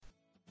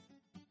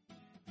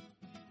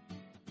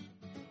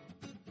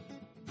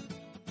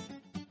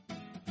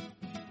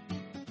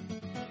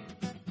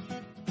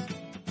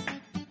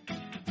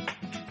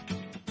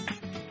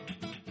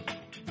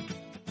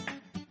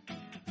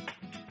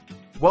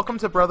Welcome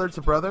to Brother,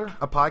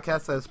 a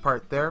podcast that is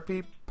part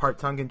therapy, part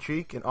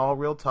tongue-in-cheek, and all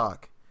real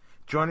talk.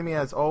 Joining me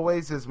as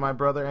always is my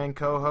brother and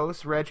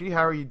co-host, Reggie.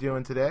 How are you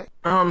doing today?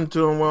 I'm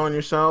doing well, and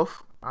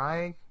yourself?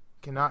 I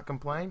cannot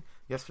complain.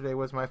 Yesterday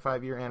was my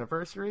 5-year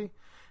anniversary,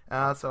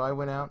 so I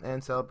went out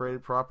and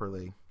celebrated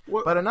properly.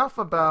 But enough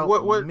about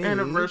what me.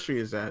 anniversary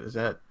is that? Is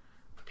that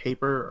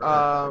paper?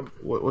 Or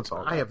what's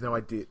all that? I have no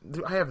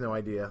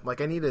idea.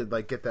 Like, I need to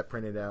get that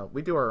printed out.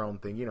 We do our own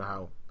thing. You know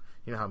how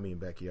me and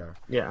Becky are.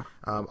 Yeah.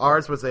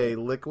 Ours was a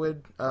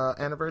liquid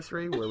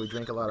anniversary where we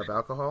drink a lot of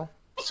alcohol.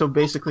 So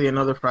basically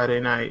another Friday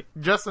night.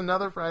 Just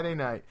another Friday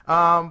night.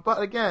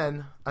 But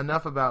again,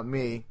 enough about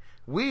me.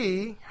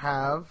 We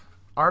have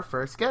our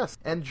first guest.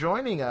 And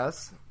joining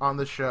us on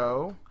the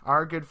show,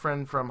 our good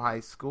friend from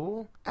high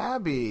school,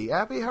 Abby.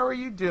 Abby, how are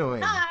you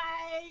doing?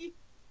 Hi!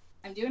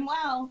 I'm doing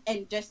well.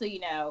 And just so you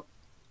know,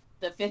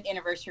 the 5th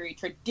anniversary,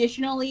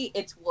 traditionally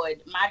it's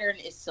wood. Modern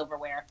is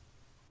silverware.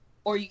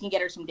 Or you can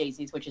get her some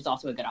daisies, which is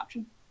also a good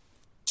option.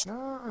 There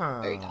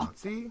you go.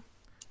 See?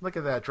 Look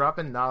at that.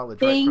 Dropping knowledge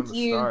Thank right from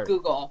the start.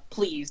 Google.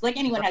 Please. Like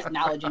anyone has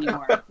knowledge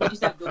anymore. We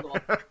just have Google.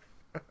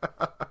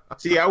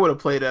 See, I would have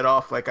played that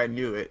off like I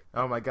knew it.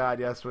 Oh my god,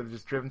 yes. Would have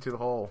just driven to the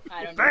hole.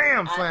 I don't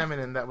Bam! know. Slamming,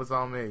 and that was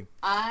all me.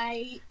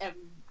 I am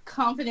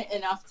confident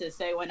enough to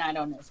say when I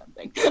don't know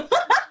something.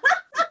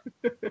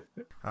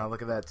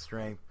 Look at that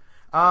strength.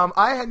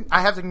 I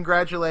have to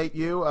congratulate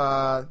you.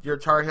 Your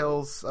Tar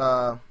Heels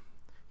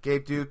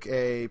gave Duke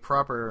a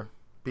proper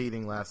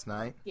beating last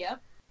night.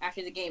 Yep.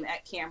 After the game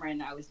at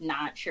Cameron, I was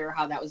not sure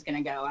how that was going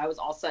to go. I was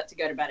all set to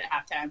go to bed at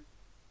halftime,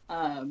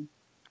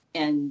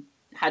 and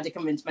had to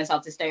convince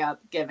myself to stay up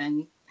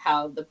given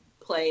how the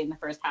play in the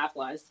first half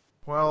was.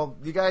 Well,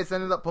 you guys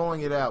ended up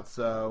pulling it out,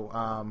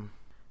 so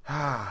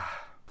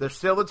there's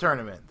still the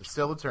tournament.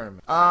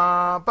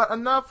 But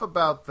enough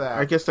about that.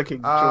 I guess I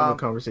could join the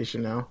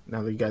conversation now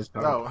that you guys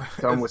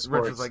done with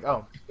sports. Richard's like,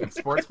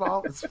 sports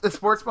ball? Is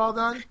sports ball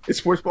done? Is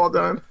sports ball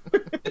done?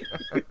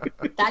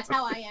 That's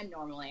how I am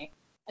normally.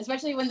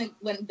 Especially when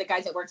the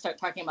guys at work start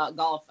talking about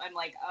golf. I'm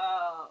like,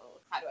 oh,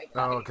 how do I get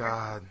out of here? Oh,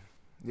 God.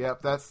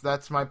 Yep,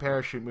 that's my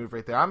parachute move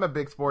right there. I'm a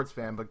big sports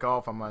fan, but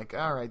golf, I'm like,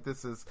 all right,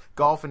 this is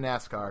golf and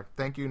NASCAR.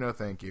 Thank you, no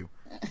thank you.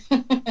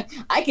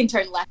 I can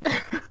turn left.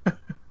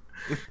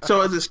 So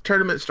as this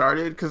tournament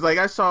started, because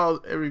I saw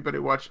everybody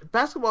watch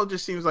basketball,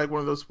 just seems like one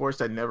of those sports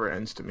that never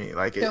ends to me.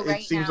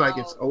 It seems like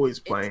it's always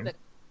playing.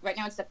 Right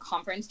now it's the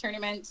conference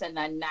tournaments, and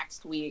then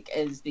next week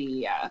is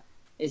the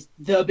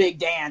big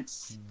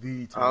dance.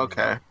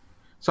 Okay,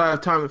 so I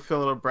have time to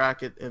fill out a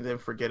bracket and then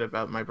forget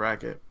about my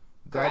bracket.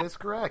 That is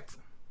correct.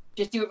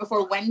 Just do it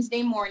before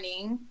Wednesday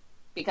morning,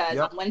 because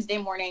on Wednesday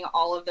morning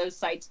all of those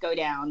sites go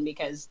down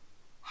because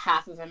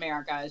half of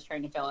America is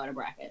trying to fill out a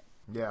bracket.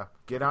 Yeah,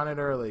 get on it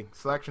early.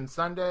 Selection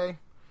Sunday,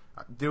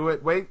 do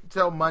it. Wait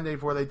till Monday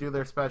before they do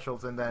their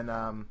specials, and then,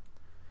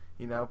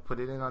 put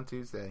it in on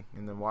Tuesday,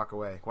 and then walk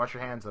away. Wash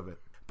your hands of it.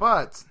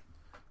 But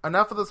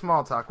enough of the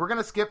small talk. We're going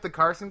to skip the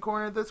Carson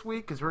Corner this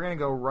week because we're going to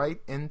go right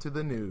into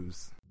the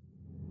news.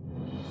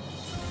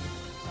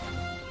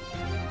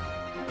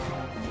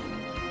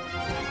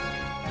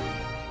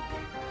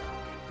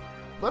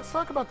 Let's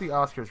talk about the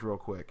Oscars real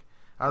quick.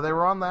 They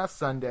were on last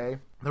Sunday.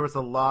 There was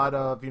a lot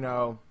of,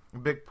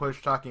 big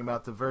push talking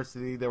about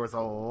diversity. There was a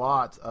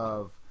lot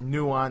of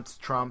nuanced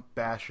Trump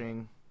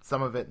bashing.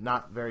 Some of it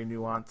not very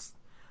nuanced.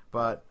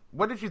 But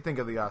what did you think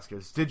of the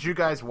Oscars? Did you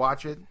guys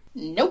watch it?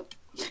 Nope.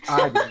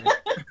 I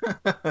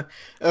didn't.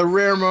 A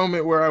rare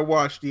moment where I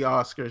watched the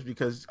Oscars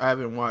because I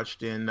haven't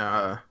watched in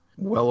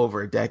well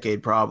over a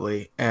decade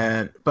probably.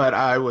 But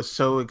I was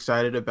so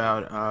excited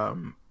about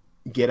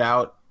Get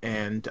Out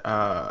and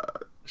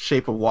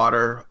Shape of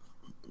Water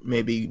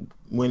maybe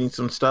winning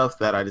some stuff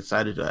that I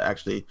decided to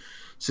actually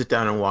sit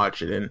down and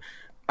watch it. And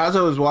as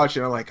I was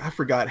watching, I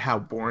forgot how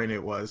boring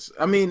it was.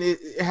 I mean,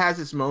 it has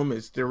its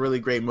moments. They're really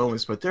great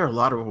moments, but there are a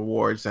lot of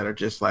awards that are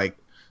just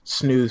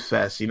snooze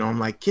fest. I'm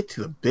like, get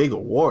to the big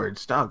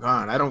awards.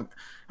 Doggone. I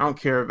don't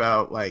care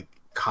about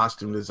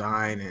costume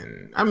design.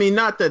 And I mean,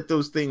 not that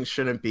those things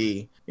shouldn't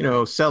be,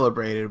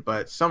 celebrated,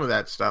 but some of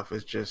that stuff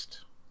is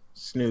just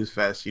snooze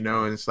fest, and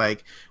it's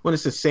when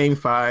it's the same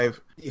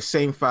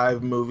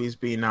five movies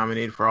being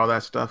nominated for all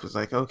that stuff, it's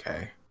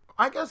okay.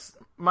 I guess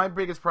my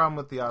biggest problem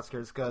with the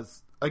Oscars,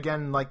 because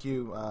again, like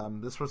you,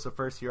 this was the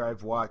first year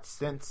I've watched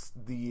since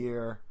the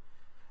year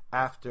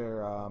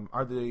after,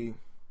 the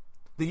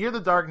year The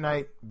Dark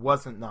Knight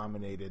wasn't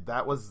nominated.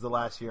 That was the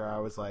last year I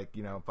was like,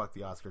 fuck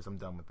the Oscars, I'm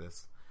done with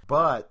this.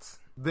 But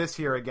this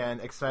year again,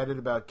 excited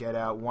about Get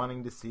Out,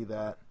 wanting to see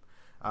that.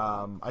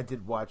 I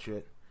did watch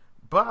it.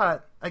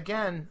 But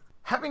again,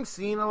 having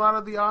seen a lot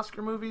of the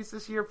Oscar movies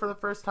this year for the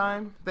first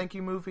time, thank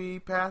you, Movie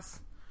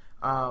Pass,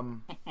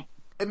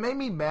 it made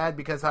me mad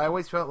because I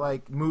always felt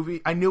I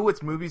knew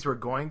which movies were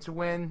going to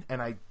win,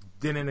 and I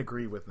didn't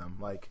agree with them.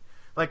 Like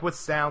with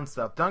sound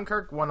stuff.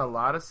 Dunkirk won a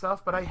lot of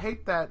stuff, but I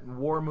hate that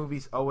war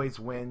movies always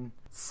win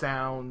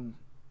sound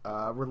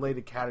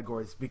related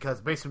categories because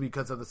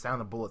of the sound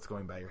of bullets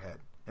going by your head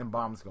and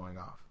bombs going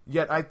off.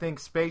 Yet I think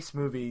space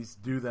movies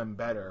do them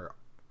better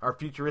our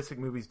futuristic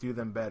movies do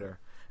them better.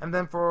 And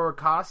then for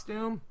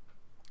costume,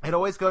 I'd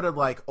always go to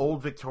like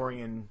old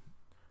Victorian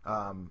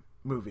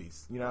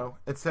movies, you know,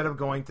 instead of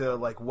going to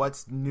like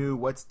what's new,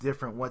 what's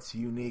different, what's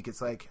unique.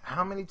 It's like,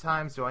 how many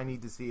times do I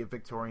need to see a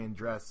Victorian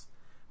dress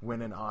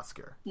win an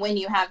Oscar? When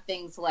you have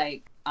things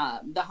like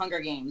the Hunger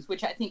Games,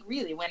 which I think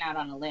really went out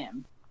on a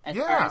limb as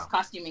Yeah. far as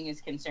costuming is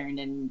concerned,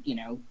 and you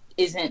know,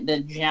 isn't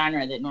the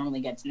genre that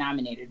normally gets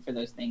nominated for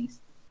those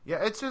things.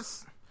 Yeah, it's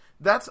just,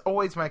 that's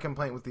always my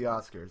complaint with the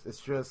Oscars. It's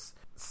just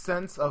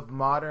sense of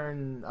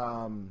modern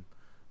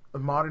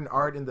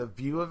art and the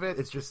view of it.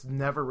 It's just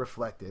never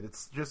reflected.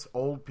 It's just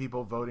old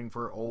people voting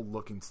for old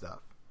looking stuff.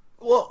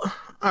 Well,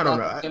 I don't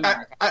Welcome know. to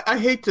America. I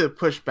hate to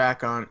push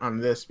back on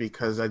this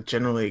because I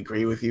generally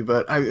agree with you,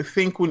 but I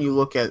think when you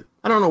look at,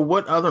 I don't know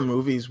what other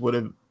movies would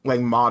have, like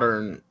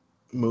modern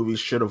movies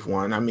should have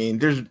won. I mean,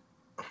 there's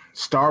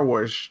Star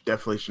Wars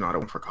definitely should not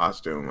have won for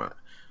costume.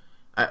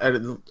 I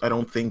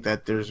don't think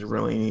that there's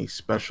really any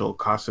special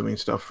costuming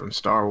stuff from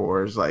Star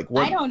Wars. Like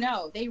what? I don't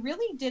know. They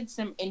really did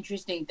some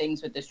interesting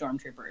things with the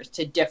stormtroopers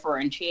to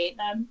differentiate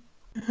them.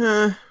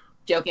 Eh,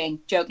 Joking.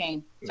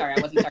 Sorry,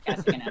 I wasn't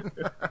sarcastic enough.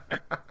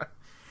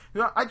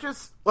 You know, I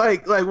just,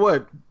 like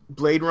what?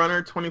 Blade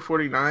Runner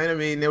 2049? I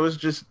mean, there was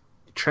just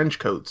trench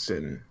coats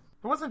and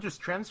it wasn't just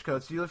trench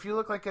coats. If you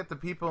look like at the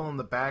people in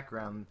the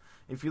background,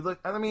 if you look,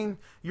 I mean,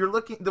 you're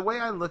looking, the way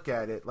I look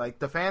at it, like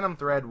the Phantom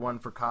Thread won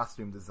for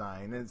costume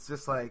design. And it's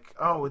just like,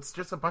 oh, it's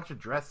just a bunch of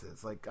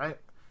dresses. Like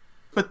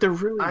but they're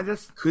really I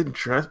just, good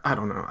dress. I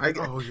don't know.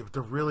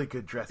 they're really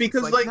good dresses.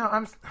 Because, like like,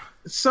 no,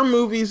 some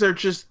movies are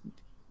just,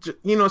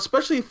 you know,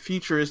 especially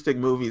futuristic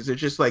movies, they're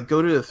just like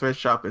go to the thrift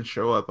shop and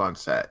show up on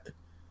set.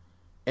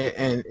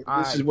 And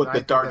this is what I the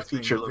think dark that's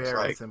being future looks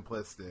very like.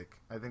 simplistic.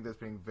 I think that's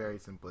being very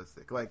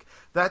simplistic. Like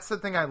that's the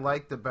thing I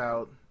liked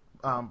about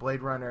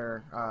Blade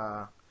Runner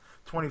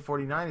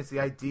 2049 is the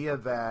idea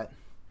that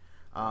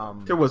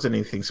There wasn't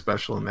anything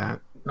special in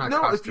that. Not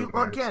no, if you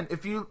costume-wise. again,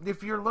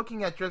 if you're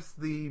looking at just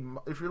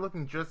if you're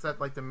looking just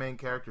at like the main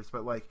characters,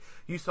 but like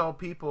you saw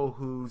people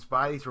whose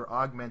bodies were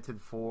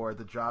augmented for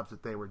the jobs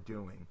that they were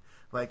doing.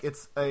 Like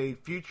it's a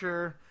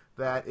future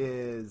that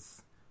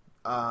is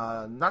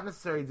not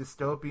necessarily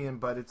dystopian,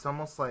 but it's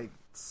almost like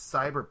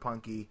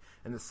cyberpunky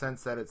in the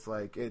sense that it's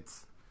like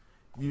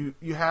you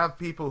have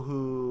people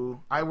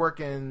who I work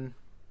in,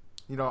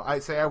 you know,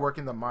 I work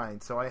in the mine,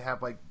 so I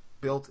have like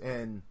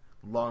built-in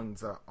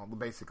lungs,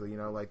 basically, you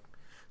know, like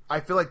I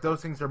feel like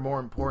those things are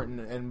more important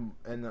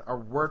and are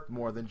worth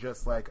more than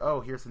just like, oh,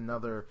 here's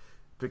another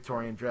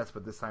Victorian dress,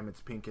 but this time it's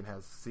pink and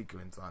has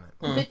sequins on it.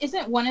 But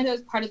isn't one of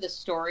those part of the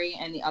story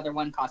and the other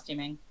one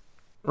costuming?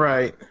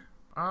 Right.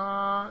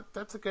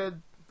 That's a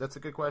good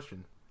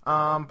question.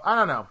 I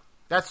don't know.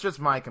 That's just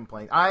my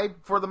complaint.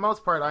 For the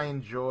most part, I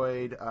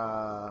enjoyed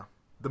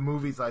the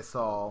movies I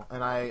saw,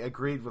 and I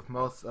agreed with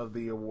most of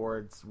the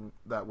awards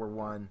that were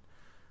won.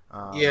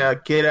 Yeah,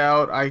 Get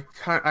Out.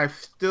 I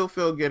still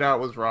feel Get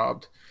Out was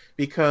robbed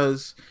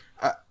because,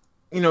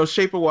 you know,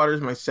 Shape of Water is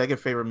my second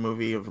favorite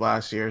movie of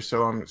last year.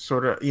 So I'm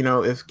sort of, you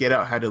know, if Get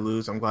Out had to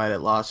lose, I'm glad it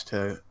lost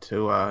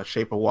to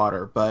Shape of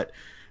Water. But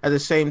at the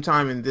same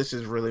time, and this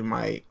is really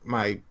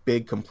my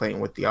big complaint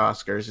with the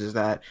Oscars, is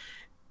that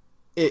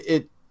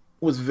it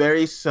was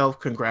very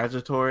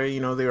self-congratulatory. You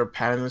know, they were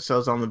patting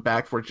themselves on the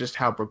back for just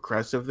how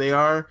progressive they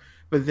are.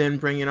 But then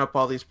bringing up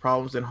all these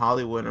problems in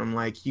Hollywood, I'm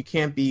like, you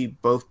can't be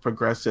both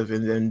progressive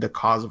and then the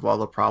cause of all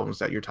the problems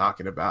that you're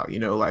talking about. You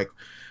know, like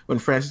when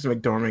Frances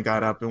McDormand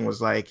got up and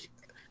was like,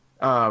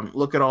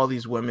 look at all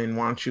these women,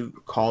 why don't you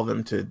call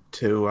them to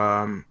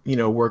you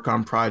know, work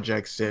on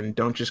projects and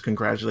don't just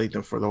congratulate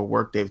them for the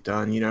work they've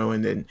done, you know.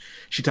 And then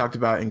she talked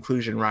about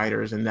inclusion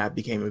writers, and that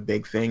became a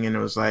big thing. And it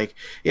was like,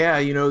 yeah,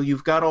 you know,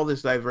 you've got all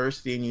this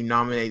diversity and you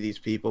nominate these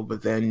people,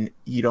 but then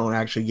you don't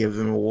actually give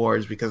them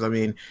awards. Because I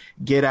mean,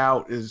 Get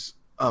Out is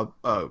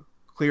a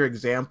clear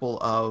example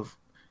of,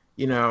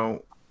 you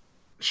know,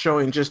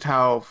 showing just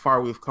how far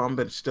we've come,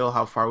 but still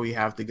how far we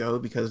have to go,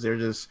 because there's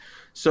just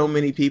so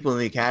many people in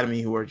the Academy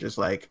who are just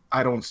like,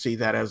 I don't see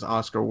that as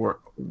Oscar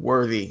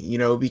worthy, you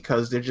know,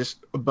 because they're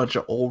just a bunch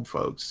of old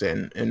folks,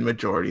 and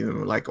majority of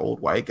them are like old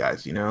white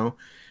guys, you know.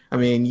 I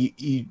mean,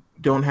 you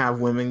don't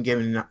have women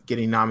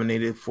getting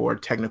nominated for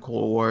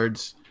technical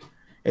awards,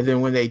 and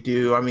then when they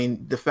do, I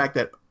mean, the fact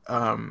that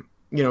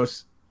you know,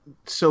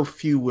 so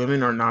few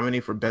women are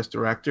nominated for Best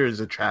Director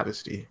is a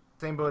travesty.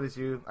 Same boat as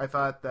you. I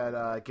thought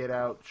that Get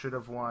Out should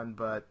have won,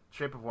 but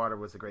Shape of Water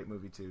was a great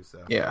movie too.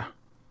 So Yeah.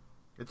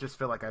 it just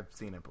feel like I've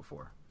seen it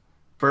before.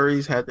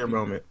 Furries had their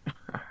moment.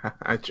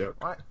 I joke.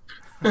 What?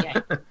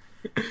 Yeah.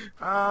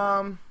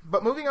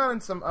 But moving on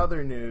in some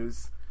other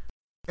news,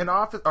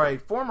 a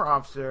former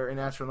officer in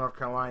Asheville, North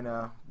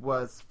Carolina,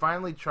 was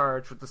finally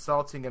charged with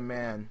assaulting a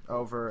man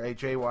over a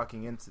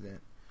jaywalking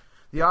incident.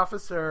 The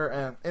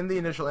officer, in the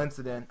initial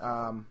incident,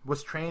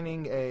 was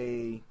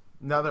training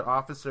another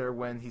officer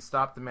when he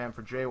stopped the man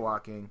for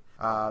jaywalking.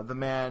 The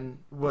man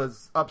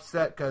was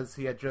upset because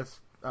he had just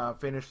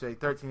finished a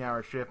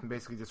 13-hour shift and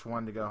basically just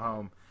wanted to go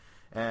home.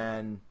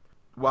 And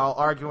while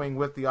arguing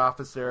with the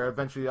officer,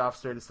 eventually the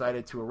officer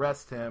decided to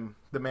arrest him.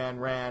 The man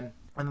ran,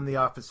 and then the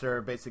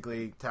officer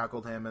basically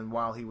tackled him, and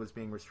while he was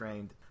being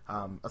restrained,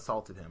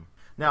 assaulted him.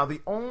 Now,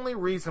 the only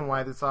reason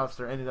why this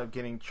officer ended up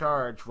getting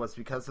charged was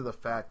because of the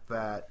fact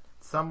that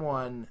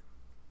someone,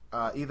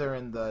 either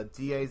in the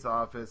DA's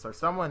office or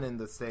someone in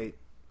the state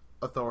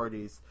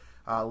authorities,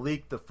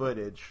 leaked the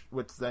footage,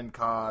 which then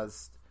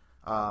caused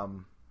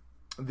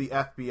the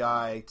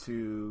FBI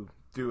to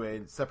do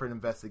a separate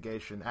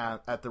investigation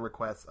at the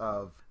request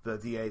of the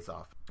DA's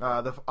office.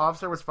 The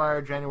officer was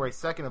fired January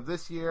 2nd of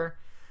this year,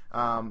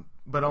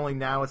 but only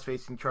now is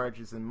facing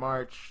charges in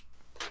March,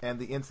 and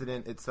the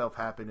incident itself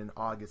happened in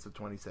August of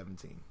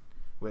 2017,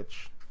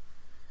 which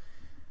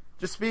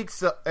just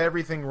speaks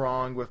everything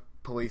wrong with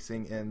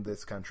policing in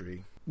this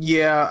country.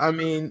 Yeah, I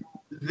mean,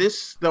 the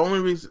only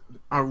reason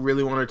I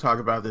really want to talk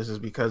about this is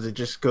because it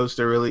just goes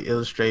to really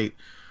illustrate,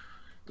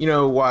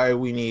 why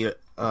we need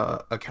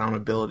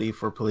accountability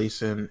for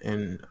police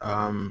and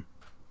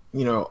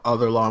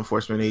other law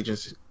enforcement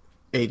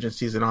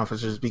agencies and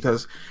officers.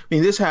 Because,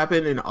 this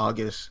happened in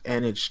August,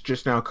 and it's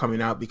just now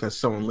coming out because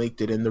someone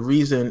leaked it. And the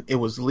reason it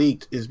was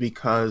leaked is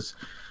because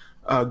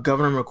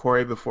Governor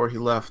McCrory, before he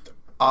left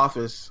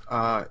office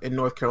in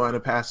North Carolina,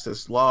 passed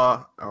this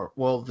law,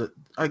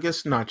 I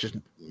guess not just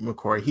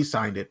McCrory, he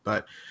signed it,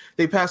 but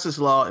they passed this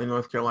law in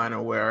North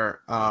Carolina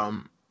where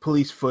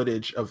police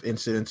footage of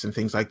incidents and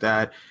things like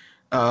that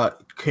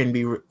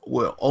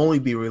will only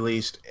be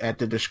released at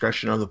the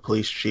discretion of the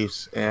police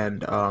chiefs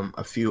and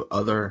a few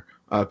other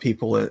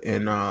people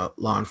in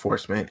law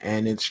enforcement.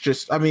 And it's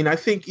just, I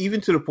think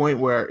even to the point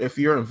where if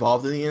you're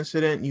involved in the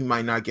incident, you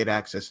might not get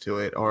access to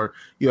it, or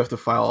you have to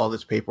file all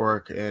this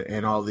paperwork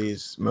and all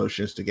these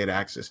motions to get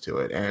access to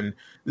it. And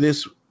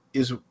this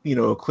is,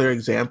 a clear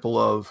example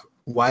of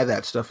why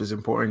that stuff is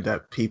important,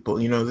 that people,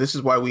 this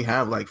is why we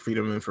have like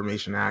Freedom of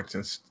Information Acts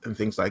and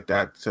things like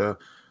that to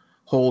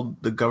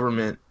hold the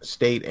government,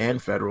 state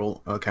and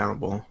federal,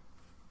 accountable.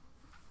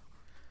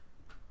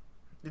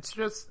 It's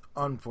just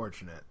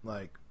unfortunate.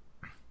 Like,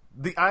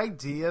 the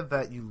idea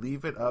that you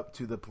leave it up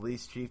to the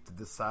police chief to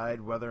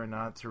decide whether or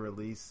not to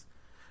release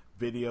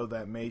video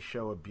that may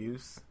show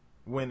abuse,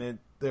 when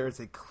there's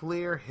a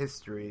clear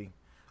history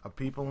of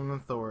people in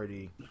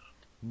authority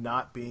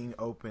not being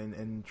open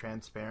and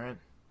transparent.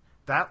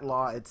 That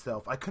law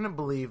itself, I couldn't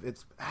believe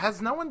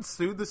has no one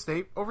sued the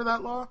state over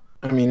that law?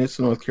 It's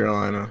North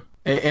Carolina.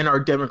 And our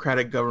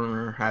Democratic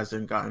governor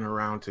hasn't gotten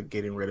around to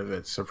getting rid of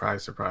it.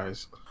 Surprise,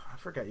 surprise. I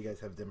forgot you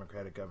guys have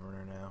Democratic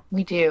governor now.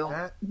 We do.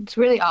 It's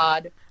really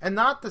odd. And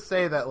not to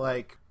say that,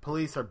 like,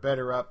 police are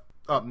better up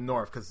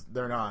north, because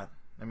they're not.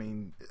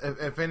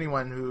 If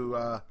anyone who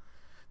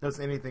knows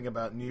anything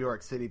about New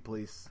York City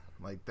police,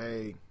 like,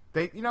 they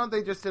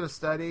just did a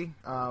study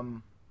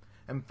and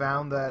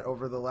found that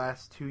over the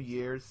last 2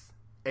 years,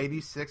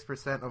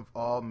 86% of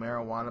all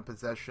marijuana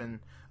possession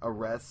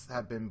arrests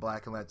have been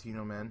Black and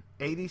Latino men.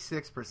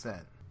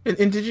 86%.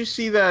 And did you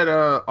see that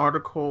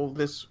article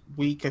this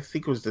week? I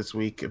think it was this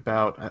week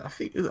about, I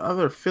think it was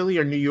either Philly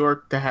or New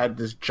York, that had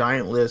this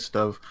giant list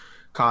of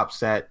cops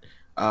that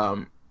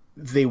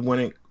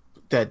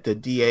that the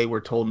DA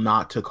were told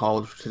not to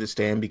call to the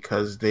stand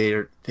because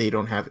they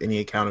don't have any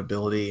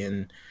accountability.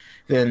 And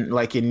then,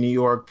 like in New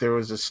York, there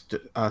was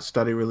a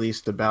study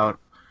released about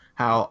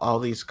how all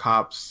these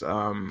cops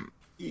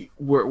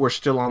were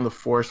still on the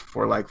force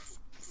for like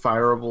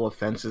fireable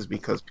offenses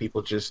because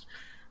people just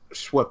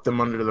swept them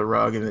under the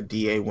rug and the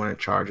DA went in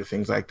charge of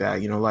things like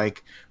that.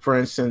 Like, for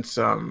instance,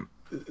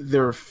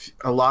 there are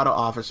a lot of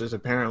officers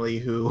apparently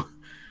who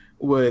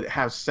would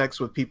have sex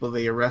with people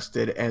they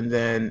arrested and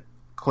then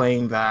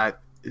claim that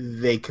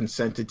they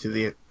consented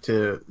to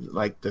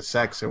the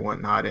sex and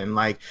whatnot. And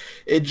like,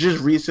 it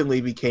just recently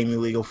became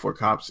illegal for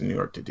cops in New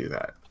York to do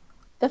that.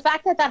 The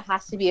fact that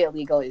has to be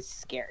illegal is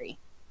scary.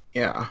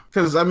 Yeah,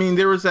 because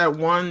there was that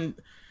one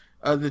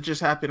that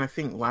just happened, I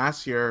think,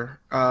 last year.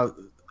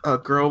 A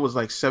girl was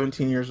like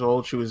 17 years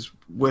old. She was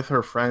with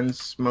her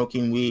friends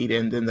smoking weed,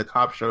 and then the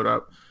cop showed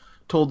up,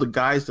 told the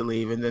guys to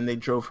leave, and then they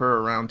drove her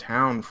around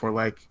town for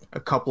like a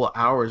couple of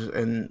hours,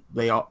 and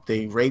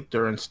they raped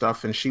her and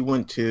stuff. And she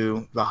went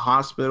to the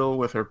hospital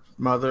with her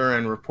mother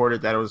and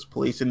reported that it was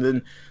police. And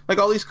then like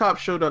all these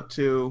cops showed up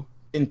to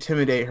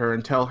intimidate her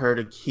and tell her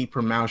to keep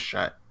her mouth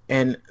shut.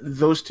 And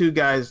those two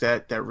guys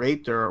that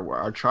raped her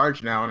are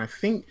charged now, and I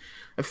think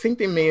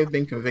they may have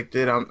been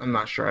convicted. I'm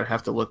not sure. I'd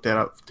have to look that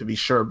up to be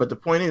sure. But the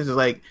point is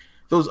like,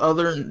 those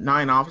other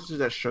 9 officers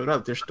that showed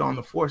up, they're still on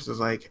the force. It's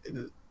like,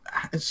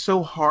 it's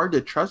so hard to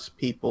trust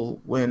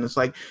people when it's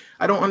like,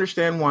 I don't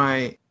understand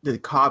why the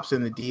cops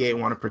and the DA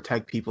want to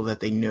protect people that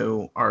they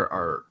know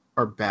are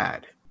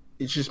bad.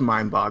 It's just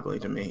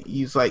mind-boggling to me.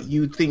 He's like,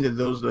 you'd think that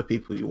those are the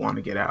people you want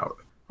to get out.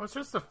 Well, it's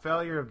just a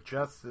failure of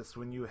justice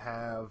when you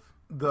have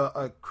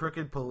a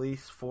crooked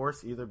police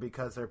force, either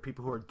because there are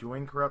people who are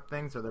doing corrupt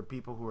things or there are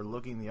people who are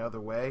looking the other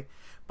way.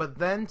 But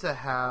then to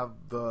have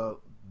the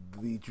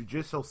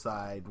judicial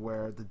side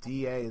where the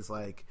DA is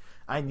like,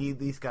 I need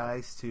these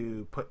guys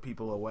to put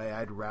people away.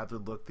 I'd rather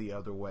look the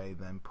other way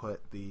than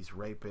put these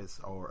rapists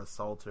or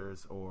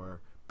assaulters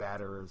or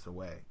batterers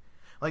away.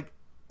 Like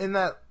in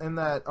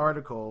that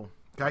article,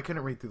 I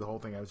couldn't read through the whole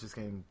thing. I was just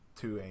getting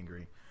too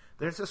angry.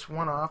 There's this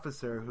one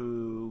officer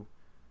who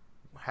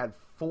had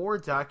 4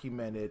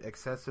 documented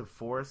excessive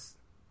force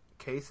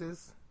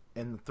cases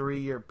in the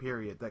 3-year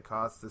period that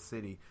cost the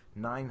city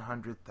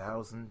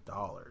 $900,000.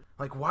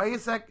 Like, why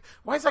is that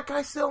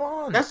guy still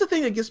on? That's the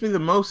thing that gets me the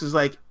most is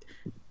like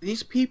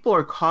these people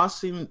are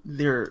costing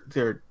their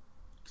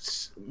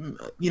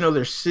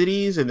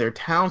cities and their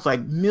towns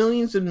like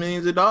millions and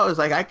millions of dollars.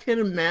 Like, I can't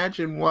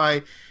imagine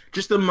why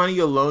just the money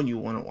alone you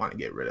wouldn't want to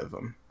get rid of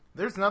them.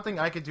 There's nothing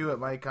I could do at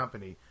my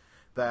company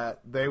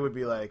that they would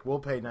be like, we'll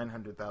pay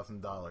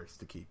 $900,000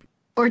 to keep you.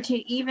 Or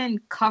to even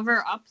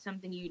cover up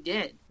something you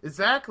did.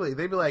 Exactly.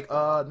 They'd be like,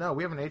 no,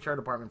 we have an HR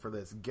department for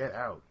this. Get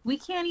out. We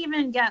can't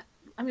even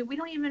we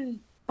don't even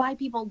buy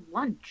people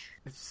lunch.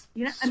 It's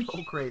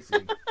so crazy.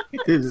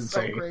 It is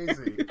So insane.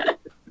 crazy.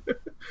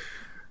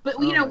 But,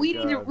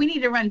 we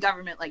need to run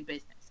government like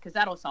business because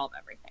that'll solve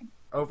everything.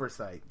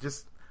 Oversight.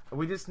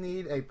 We just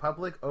need a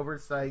public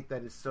oversight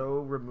that is so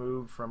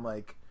removed from,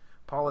 like,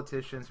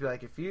 politicians. Be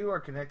like, if you are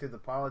connected to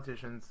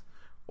politicians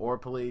or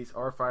police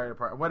or fire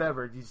department,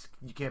 whatever,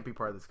 you can't be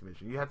part of this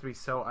commission. You have to be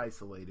so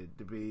isolated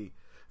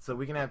so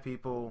we can have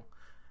people.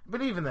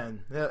 But even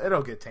then,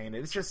 it'll get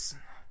tainted. It's just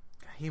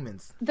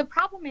humans. The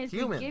problem is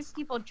we give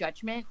people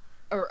judgment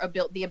or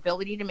the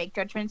ability to make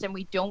judgments, and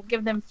we don't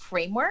give them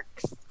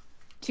frameworks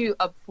to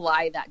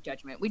apply that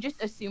judgment. We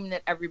just assume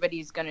that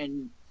everybody's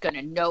gonna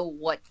know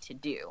what to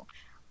do,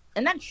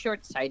 and that's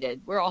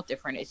short-sighted. We're all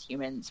different as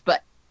humans,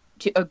 but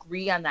to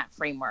agree on that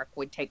framework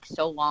would take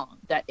so long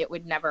that it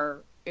would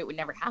never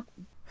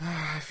happen.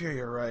 I fear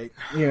you're right.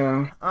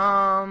 Yeah.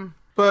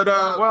 But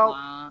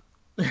well,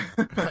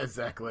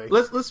 exactly.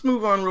 Let's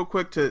move on real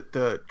quick to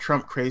the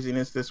Trump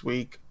craziness this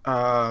week.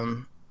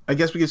 I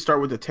guess we could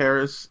start with the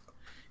terrorists.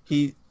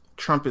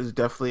 Trump is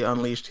definitely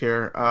unleashed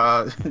here.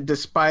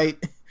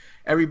 Despite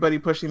everybody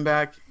pushing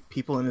back,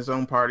 people in his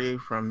own party,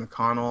 from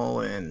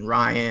McConnell and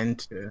Ryan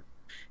to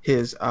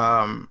his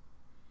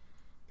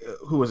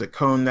who was it,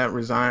 Cohn, that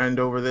resigned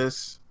over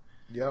this.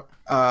 Yep.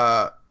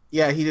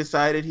 Yeah, he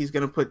decided he's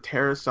going to put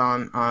tariffs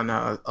on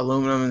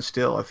aluminum and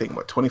steel. I think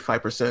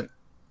 25%.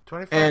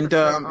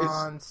 25%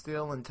 on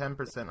steel and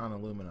 10% on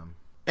aluminum.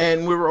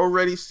 And we were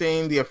already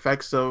seeing the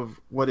effects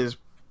of what is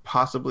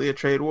possibly a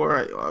trade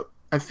war.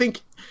 I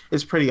think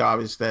it's pretty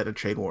obvious that a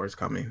trade war is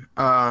coming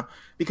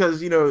because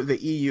the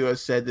EU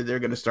has said that they're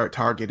going to start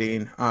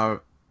targeting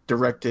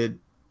directed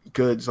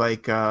goods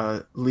like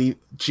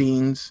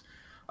jeans,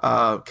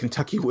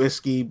 Kentucky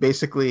whiskey,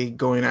 basically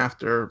going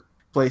after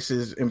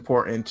places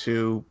important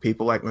to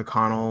people like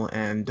McConnell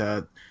and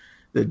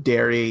the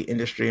dairy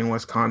industry in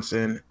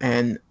Wisconsin.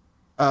 And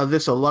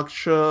this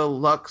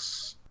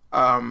Lux,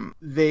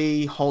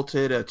 they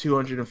halted a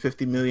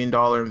 $250 million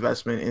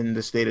investment in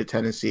the state of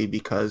Tennessee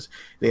because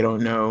they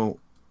don't know.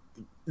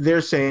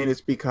 They're saying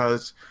it's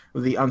because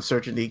of the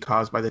uncertainty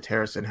caused by the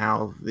tariffs and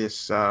how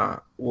this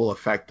will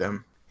affect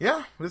them.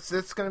 Yeah,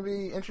 it's going to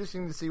be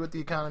interesting to see what the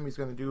economy is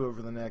going to do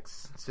over the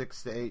next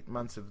 6 to 8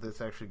 months if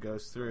this actually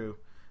goes through.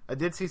 I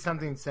did see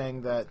something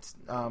saying that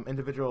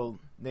individual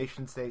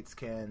nation states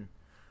can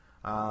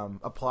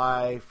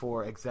apply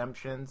for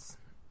exemptions,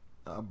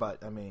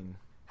 but, I mean,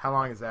 how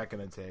long is that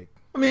going to take?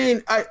 I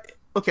mean,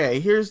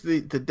 here's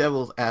the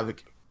devil's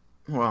advocate.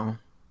 Well,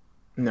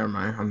 never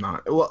mind, I'm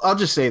not. Well, I'll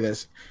just say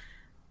this.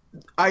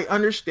 I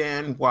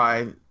understand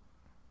why,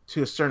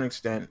 to a certain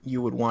extent,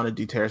 you would want to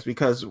do tariffs,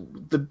 because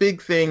the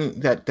big thing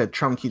that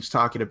Trump keeps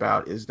talking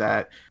about is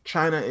that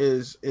China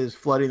is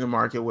flooding the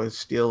market with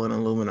steel and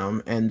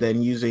aluminum and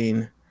then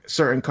using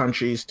certain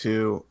countries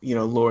to,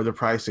 lower the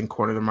price and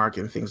corner the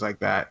market and things like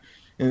that.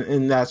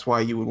 And that's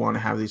why you would want to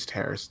have these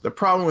tariffs. The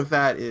problem with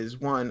that is,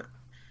 one,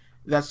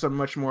 that's a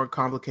much more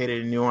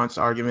complicated and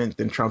nuanced argument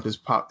than Trump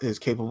is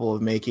capable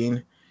of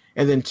making.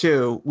 And then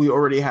two, we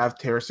already have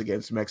tariffs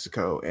against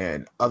Mexico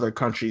and other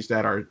countries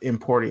that are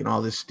importing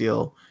all this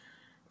steel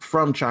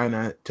from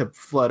China to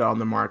flood on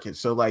the market.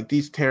 So like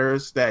these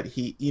tariffs that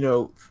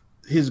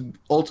his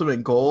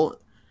ultimate goal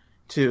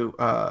to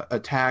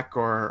attack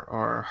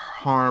or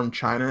harm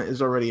China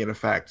is already in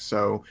effect.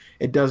 So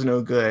it does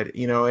no good,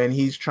 and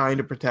he's trying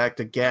to protect,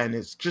 again,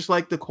 it's just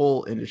like the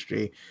coal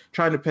industry,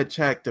 trying to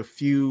protect a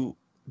few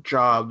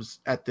jobs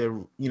at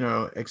the,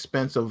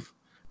 expense of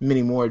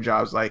many more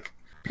jobs. Like,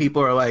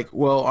 people are like,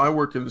 well, I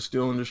work in the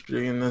steel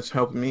industry and that's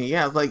helping me.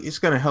 Yeah, like, it's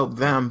going to help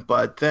them.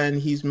 But then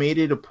he's made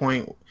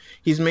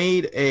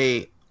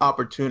a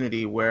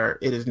opportunity where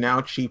it is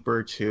now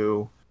cheaper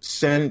to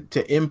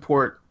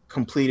import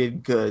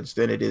completed goods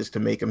than it is to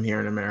make them here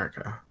in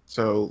America.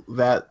 So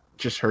that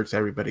just hurts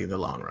everybody in the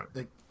long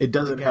run. It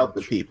doesn't help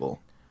the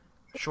people.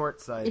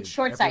 Short-sighted. It's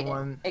short-sighted.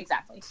 Everyone,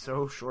 exactly.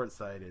 So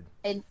short-sighted.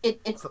 And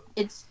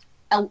it's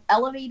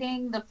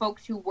elevating the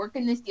folks who work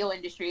in the steel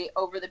industry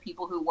over the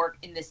people who work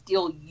in the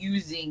steel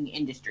using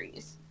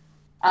industries.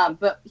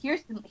 But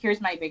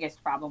here's my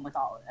biggest problem with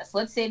all of this.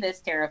 Let's say this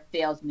tariff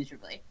fails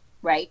miserably,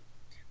 right?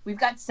 We've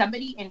got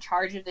somebody in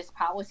charge of this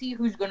policy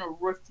who's going to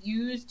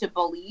refuse to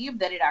believe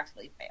that it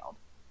actually failed.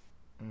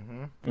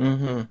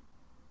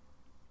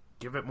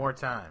 Give it more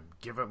time.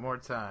 Give it more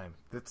time.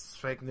 That's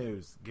fake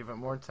news. Give it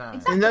more time.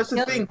 Exactly. And that's the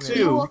He'll- thing He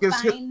too, will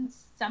because find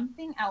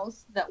something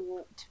else that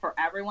will for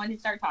everyone to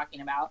start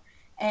talking about,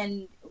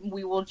 and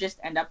we will just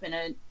end up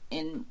in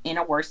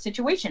a worse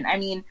situation. I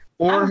mean,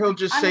 or he'll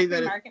just I'm say a free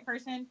that market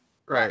person,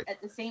 right. but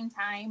at the same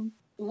time,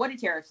 what do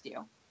tariffs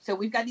do? So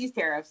we've got these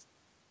tariffs.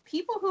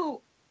 People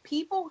who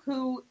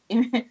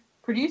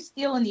produce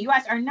steel in the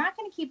U.S. are not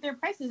going to keep their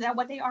prices at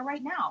what they are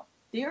right now.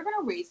 They are going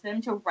to raise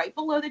them to right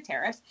below the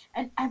tariffs,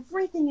 and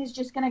everything is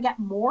just going to get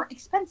more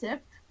expensive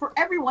for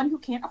everyone who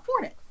can't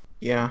afford it.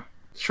 Yeah,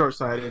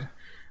 short-sighted.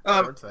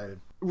 Short-sighted.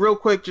 Real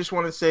quick, just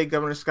want to say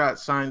Governor Scott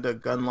signed a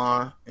gun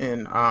law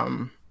in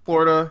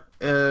Florida.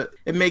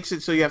 It makes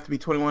it so you have to be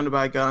 21 to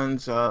buy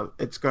guns.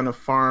 It's going to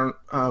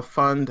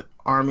fund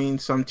arming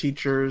some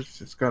teachers.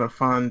 It's going to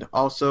fund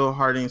also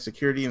hardening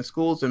security in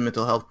schools and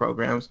mental health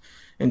programs.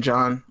 And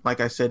John,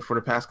 like I said for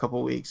the past couple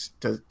of weeks,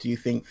 do you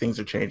think things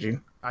are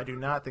changing? I do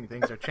not think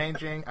things are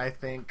changing. I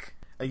think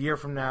a year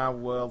from now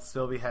we'll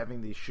still be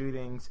having these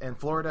shootings. And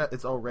Florida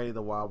is already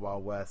the wild,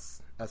 wild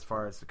west as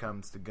far as it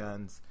comes to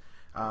guns.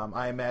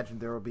 I imagine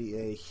there will be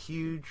a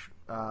huge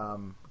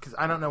because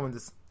I don't know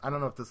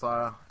if this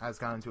law has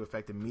gone into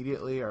effect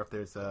immediately or if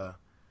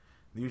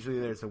usually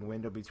there's a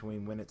window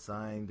between when it's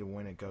signed and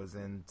when it goes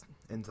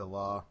into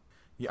law.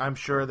 Yeah, I'm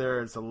sure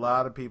there's a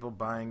lot of people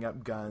buying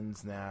up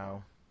guns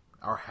now,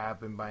 or have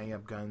been buying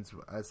up guns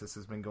as this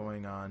has been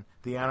going on.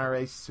 The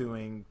NRA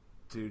suing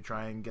to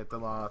try and get the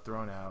law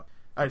thrown out.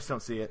 I just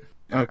don't see it.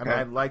 Okay. I mean,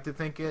 I'd like to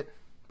think it,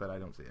 but I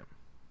don't see it.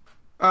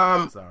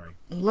 Sorry.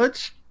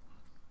 Let's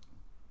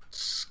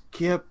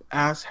skip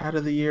Ass Hat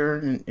of the Year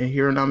and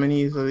Hero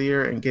Nominees of the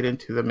Year and get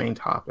into the main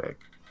topic.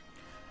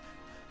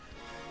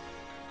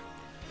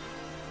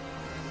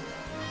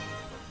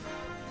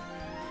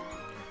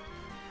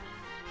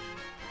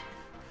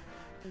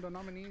 The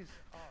nominees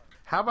are...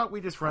 How about we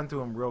just run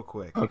through them real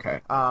quick?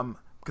 Okay.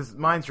 Because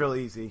mine's real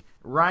easy.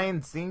 Ryan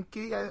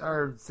Zinke,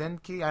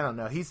 I don't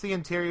know. He's the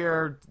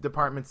Interior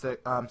Department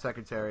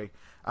secretary,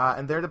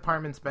 and their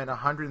department spent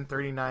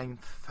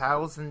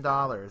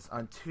 $139,000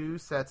 on 2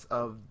 sets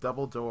of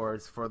double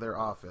doors for their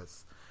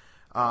office.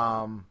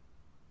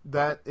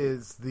 That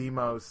is the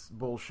most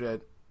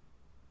bullshit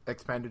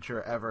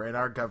expenditure ever, and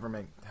our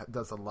government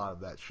does a lot of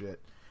that shit.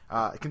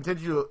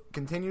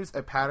 Continues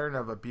a pattern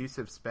of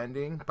abusive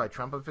spending by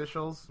Trump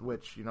officials,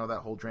 which, that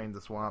whole drain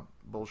the swamp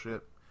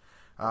bullshit.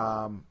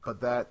 But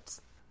that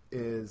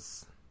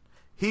is...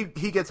 He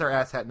gets our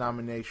asshat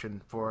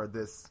nomination for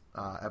this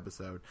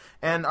episode.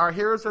 And our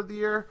Heroes of the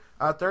Year,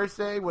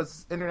 Thursday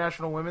was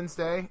International Women's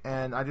Day,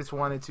 and I just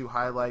wanted to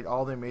highlight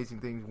all the amazing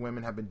things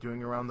women have been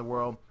doing around the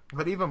world.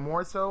 But even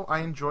more so, I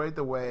enjoyed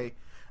the way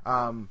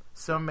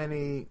so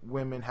many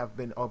women have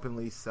been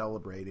openly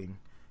celebrating.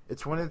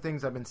 It's one of the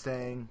things I've been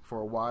saying for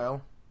a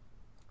while.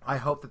 I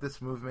hope that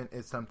this movement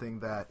is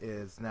something that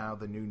is now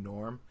the new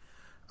norm.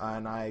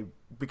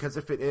 Because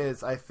if it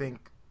is, I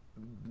think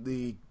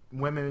the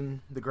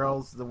women, the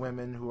girls, the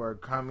women who are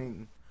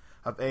coming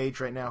of age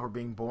right now, who are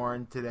being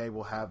born today,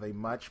 will have a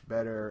much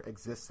better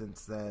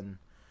existence than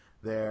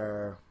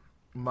their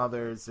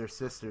mothers, their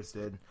sisters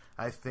did.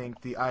 I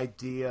think the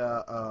idea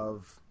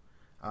of,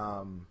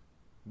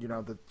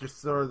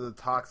 just sort of the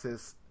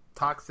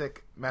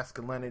toxic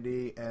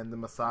masculinity and the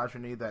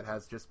misogyny that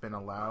has just been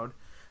allowed,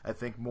 I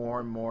think more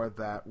and more of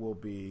that will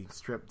be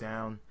stripped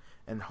down.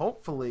 And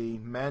hopefully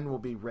men will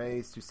be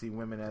raised to see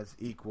women as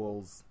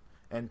equals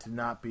and to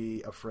not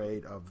be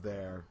afraid of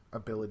their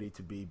ability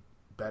to be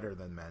better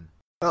than men.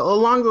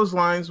 Along those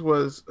lines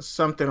was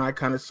something I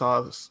kind of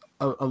saw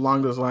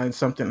along those lines,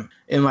 something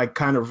in like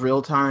kind of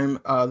real time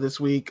this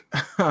week.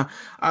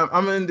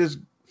 I'm in this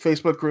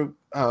Facebook group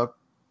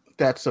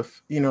that's a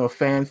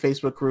fan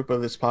Facebook group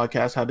of this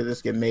podcast, How Did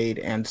This Get Made?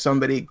 And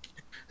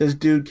this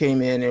dude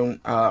came in and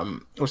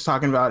was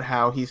talking about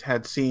how he's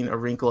had seen A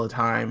Wrinkle of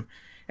Time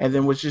and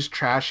then was just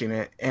trashing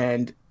it.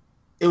 And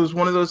it was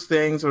one of those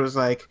things where it was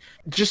like,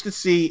 just to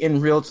see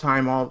in real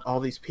time all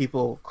these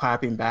people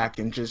clapping back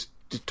and just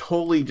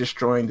totally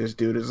destroying this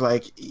dude. Is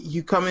like,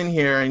 you come in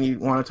here and you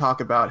want to talk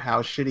about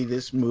how shitty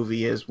this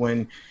movie is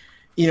when,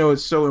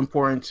 it's so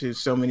important to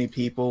so many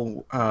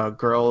people,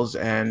 girls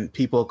and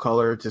people of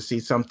color, to see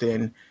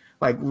something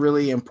like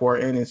really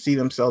important and see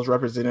themselves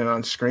represented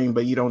on screen,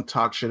 but you don't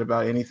talk shit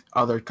about any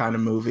other kind of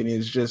movie. And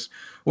it's just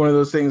one of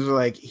those things where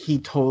like he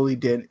totally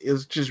did. It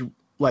was just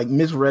like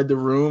misread the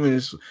room,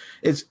 and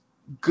it's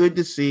good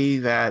to see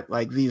that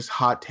like these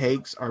hot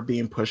takes are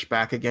being pushed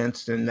back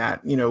against, and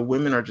that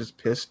women are just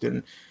pissed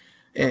and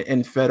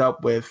fed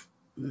up with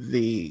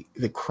the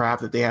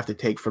crap that they have to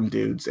take from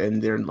dudes,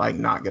 and they're like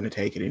not going to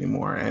take it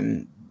anymore.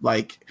 And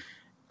like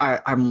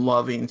I'm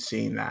loving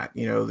seeing that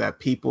that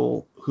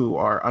people who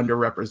are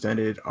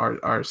underrepresented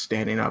are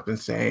standing up and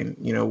saying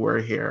we're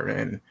here,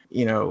 and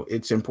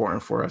it's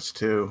important for us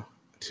to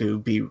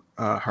be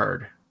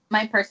heard.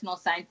 My personal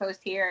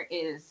signpost here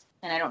is,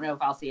 and I don't know if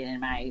I'll see it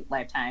in my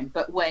lifetime,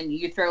 but when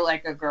you throw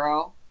like a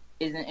girl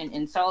isn't an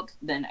insult,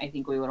 then I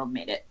think we would have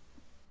made it.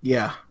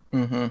 Yeah.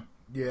 Mm-hmm.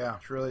 Yeah,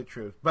 it's really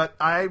true. But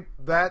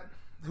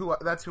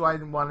that's who I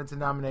wanted to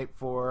nominate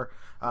for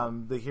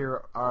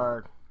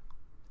our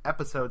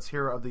episode's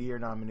Hero of the Year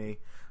nominee.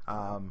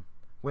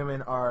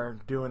 Women are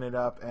doing it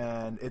up,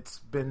 and it's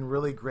been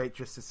really great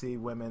just to see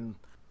women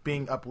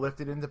being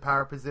uplifted into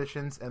power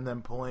positions and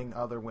then pulling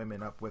other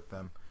women up with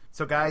them.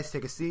 So guys,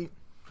 take a seat,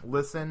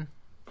 listen,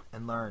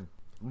 and learn.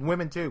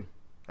 Women too.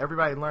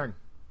 Everybody learn.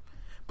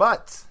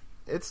 But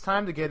it's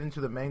time to get into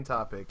the main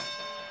topic.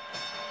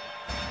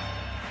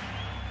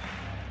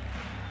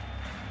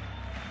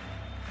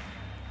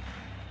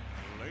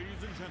 Ladies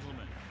and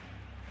gentlemen,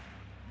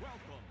 welcome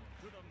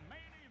to the main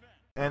event.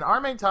 And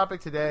our main topic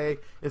today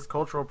is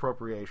cultural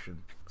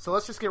appropriation. So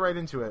let's just get right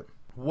into it.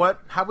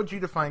 How would you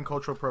define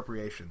cultural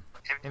appropriation?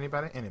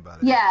 Anybody?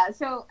 Yeah,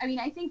 so, I mean,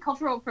 I think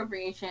cultural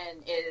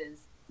appropriation is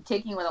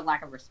taking with a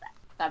lack of respect.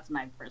 That's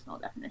my personal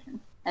definition.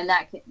 And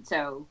there.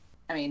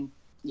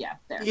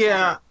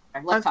 Yeah,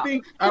 Let's talk.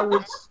 think I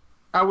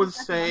would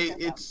say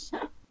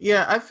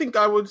I think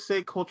I would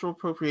say cultural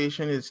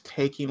appropriation is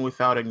taking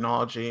without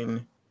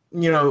acknowledging,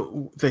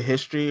 the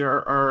history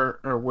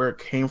or where it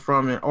came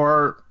from,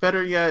 or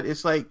better yet,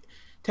 it's like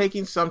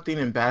taking something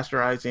and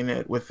bastardizing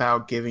it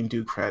without giving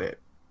due credit.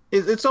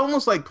 It's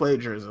almost like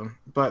plagiarism,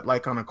 but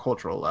like on a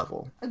cultural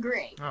level.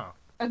 Agree. Oh.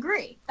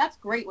 Agree. That's a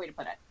great way to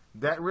put it.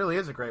 That really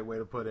is a great way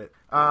to put it.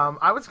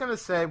 I was going to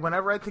say,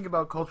 whenever I think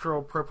about cultural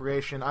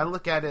appropriation, I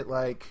look at it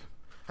like,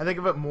 I think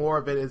of it more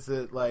of it as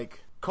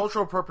like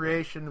cultural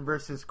appropriation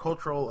versus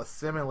cultural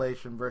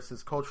assimilation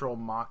versus cultural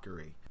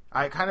mockery.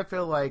 I kind of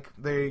feel like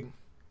they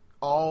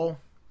all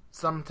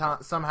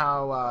sometimes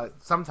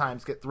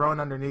get thrown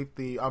underneath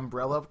the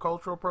umbrella of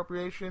cultural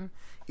appropriation,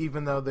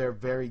 even though they're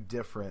very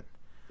different.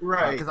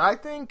 Right. Because I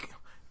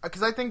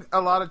think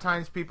a lot of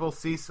times people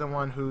see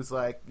someone who's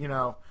like,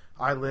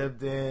 I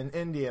lived in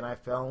India and I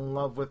fell in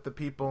love with the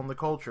people and the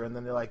culture, and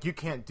then they're like, you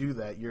can't do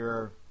that.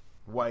 You're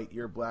white,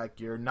 you're black,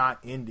 you're not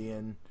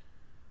Indian.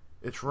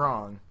 It's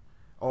wrong.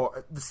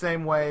 Or the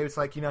same way, it's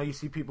like, you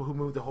see people who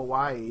move to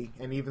Hawaii,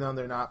 and even though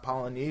they're not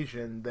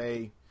Polynesian,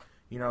 they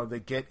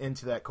get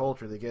into that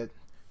culture. They get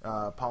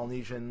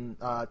Polynesian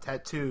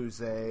tattoos.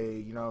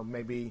 They,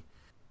 maybe,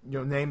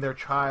 name their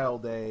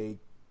child a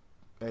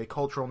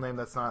cultural name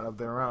that's not of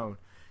their own.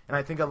 And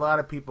I think a lot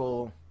of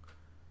people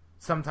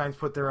sometimes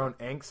put their own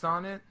angst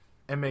on it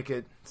and make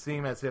it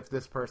seem as if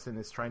this person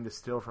is trying to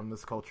steal from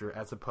this culture,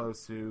 as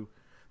opposed to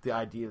the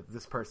idea that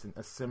this person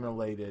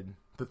assimilated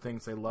the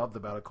things they loved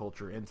about a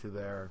culture into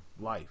their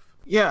life.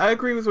 Yeah, I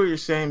agree with what you're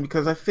saying,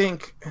 because I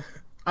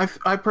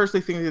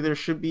personally think that there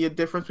should be a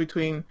difference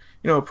between,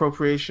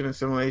 appropriation,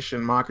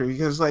 assimilation, mockery,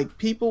 because like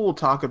people will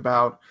talk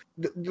about,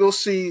 you'll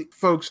see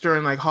folks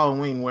during like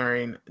Halloween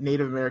wearing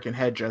Native American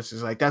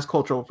headdresses, like that's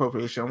cultural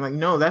appropriation. I'm like,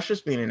 no, that's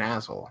just being an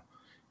asshole.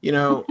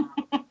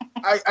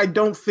 I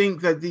don't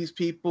think that these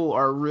people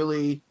are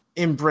really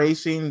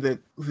embracing the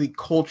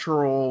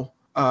cultural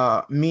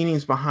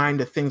meanings behind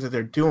the things that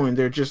they're doing.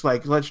 They're just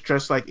like, let's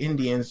dress like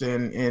Indians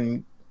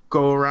and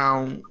go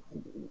around,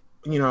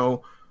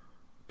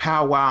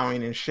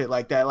 powwowing and shit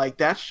like that. Like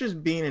that's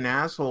just being an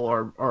asshole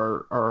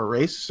or a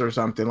racist or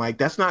something. Like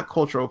that's not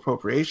cultural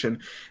appropriation.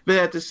 But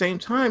at the same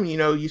time,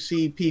 you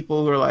see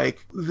people who are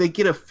like, they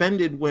get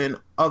offended when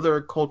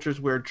other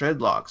cultures wear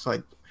dreadlocks.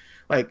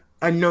 Like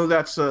I know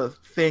that's a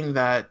thing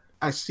that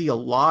I see a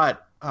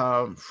lot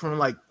from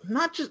like,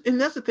 not just, and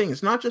that's the thing,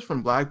 it's not just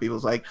from black people.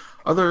 It's like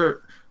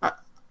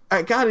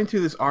I got into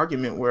this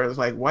argument where it's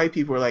like white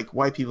people are like,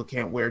 white people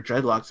can't wear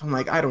dreadlocks. I'm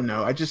like, I don't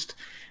know.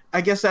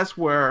 I guess that's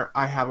where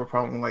I have a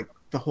problem, like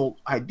the whole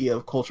idea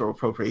of cultural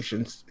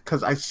appropriations,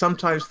 because I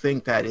sometimes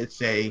think that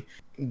it's a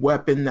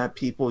weapon that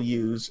people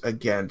use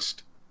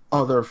against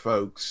other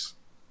folks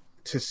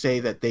to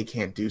say that they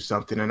can't do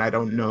something, and I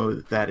don't know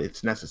that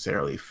it's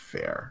necessarily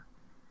fair.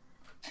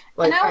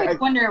 Like, and I always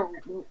wonder,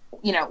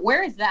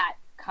 where is that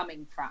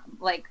coming from?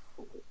 Like,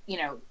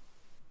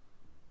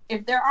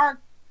 if there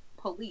are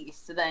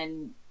police,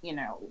 then,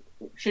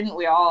 shouldn't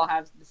we all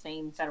have the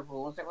same set of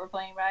rules that we're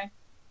playing by?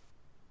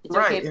 It's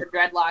okay for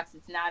dreadlocks.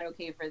 It's not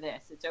okay for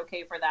this. It's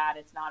okay for that.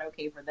 It's not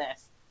okay for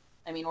this.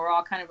 I mean, we're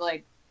all kind of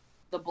like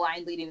the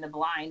blind leading the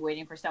blind,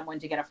 waiting for someone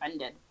to get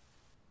offended.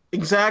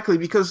 Exactly,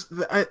 because,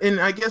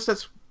 and I guess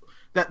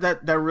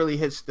that really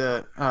hits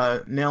the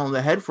nail on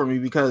the head for me,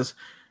 because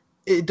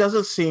it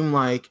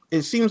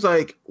seems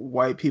like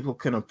white people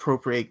can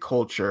appropriate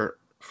culture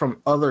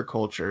from other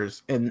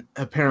cultures, and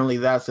apparently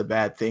that's a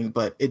bad thing,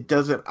 but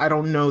I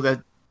don't know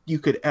that you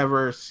could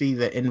ever see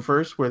the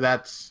inverse where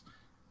that's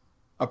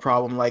a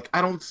problem. Like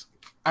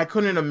I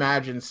couldn't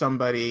imagine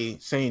somebody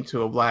saying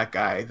to a black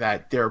guy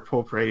that they're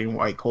appropriating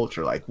white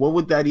culture. Like, what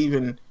would that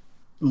even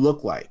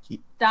look like?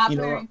 Stop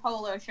wearing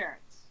polo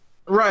shirts.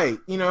 Right.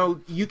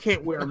 You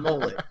can't wear a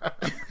mullet.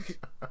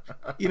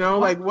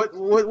 Like what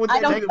would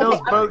take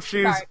those boat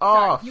shoes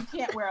off? You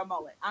can't wear a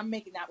mullet. I'm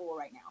making that rule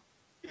right now.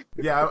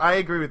 Yeah, I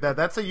agree with that.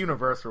 That's a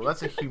universal.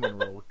 That's a human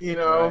rule.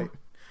 Right?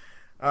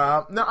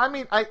 No, I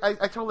mean, I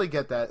totally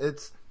get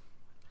that.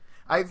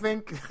 I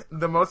think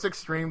the most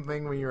extreme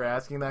thing when you were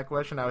asking that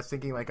question, I was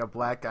thinking like a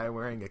black guy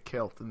wearing a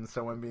kilt and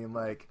someone being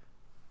like,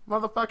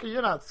 Motherfucker,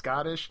 you're not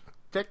Scottish.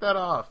 Take that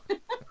off.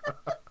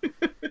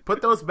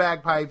 Put those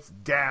bagpipes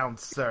down,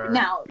 sir.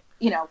 Now,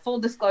 full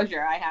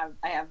disclosure, I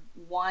have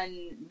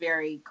one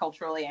very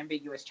culturally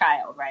ambiguous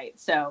child, right?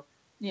 So,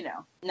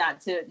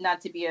 not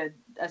to be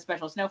a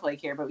special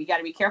snowflake here, but we got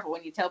to be careful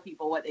when you tell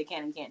people what they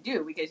can and can't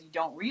do, because you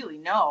don't really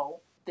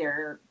know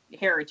their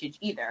heritage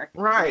either.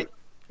 Right.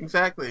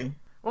 Exactly.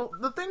 Well,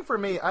 the thing for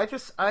me, I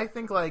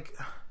think like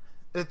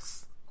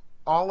it's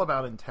all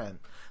about intent.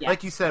 Yeah.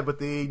 Like you said, with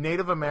the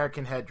Native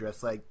American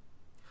headdress, like,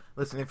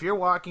 listen, if you're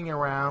walking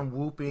around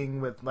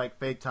whooping with like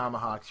fake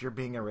tomahawks, you're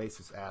being a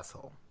racist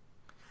asshole.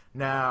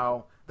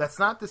 Now, that's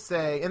not to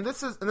say, and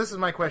this is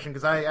my question,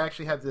 because I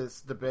actually had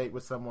this debate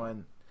with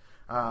someone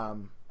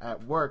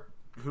at work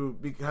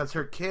because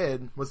her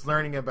kid was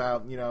learning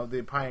about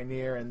the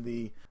pioneer and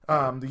the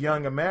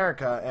young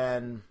America,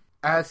 and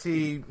as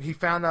he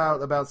found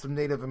out about some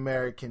Native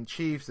American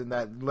chiefs, and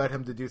that led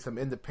him to do some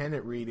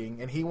independent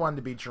reading, and he wanted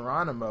to be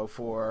Geronimo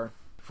for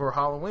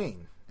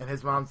Halloween, and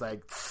his mom's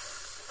like,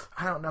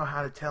 I don't know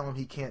how to tell him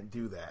he can't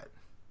do that.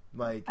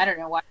 Like, I don't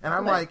know why. And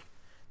I'm like,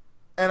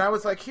 and I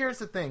was like, here's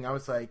the thing. I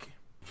was like,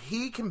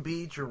 he can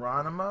be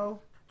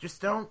Geronimo.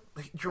 Just don't.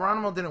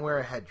 Geronimo didn't wear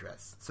a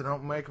headdress, so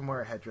don't make him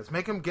wear a headdress.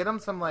 Get him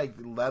some like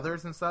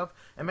leathers and stuff,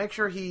 and make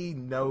sure he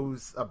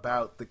knows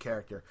about the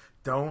character.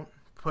 Don't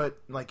put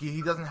like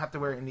he doesn't have to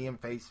wear Indian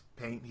face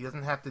paint. He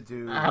doesn't have to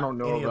do. I don't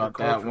know any about of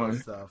the that cultural one.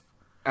 Stuff.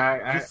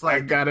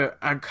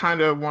 I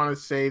kind of want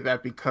to say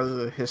that because of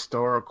the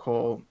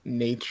historical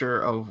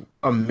nature of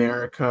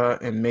America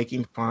and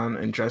making fun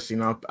and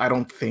dressing up, I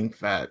don't think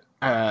that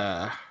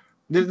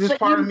there's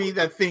part of me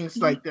that thinks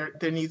like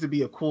there needs to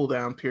be a cool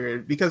down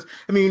period, because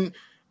I mean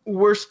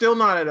we're still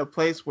not at a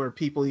place where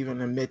people even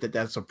admit that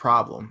that's a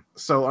problem.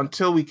 So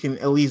until we can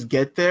at least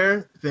get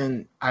there,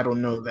 then I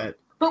don't know that.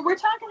 But we're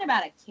talking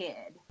about a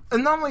kid.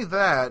 And not only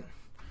that,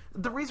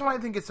 the reason why I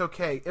think it's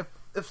okay,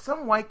 if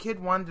some white kid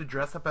wanted to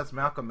dress up as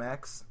Malcolm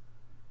X,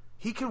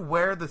 he could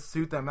wear the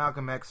suit that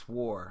Malcolm X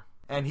wore,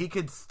 and he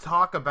could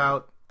talk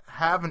about,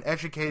 have an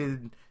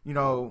educated,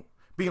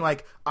 being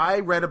like, I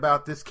read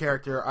about this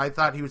character, I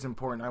thought he was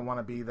important, I want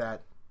to be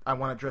that, I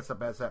want to dress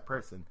up as that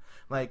person.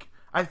 Like,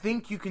 I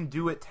think you can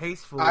do it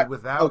tastefully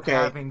without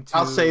having to...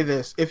 I'll say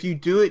this, if you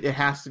do it, it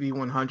has to be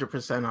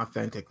 100%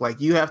 authentic. Like,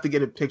 you have to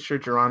get a picture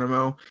of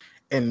Geronimo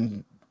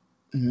and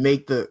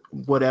make the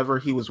whatever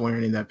he was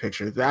wearing in that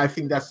picture. I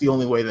think that's the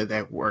only way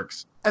that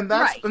works. And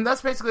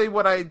that's basically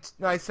what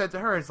I said to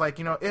her. Is like,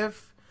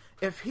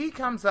 if he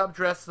comes up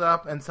dressed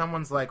up and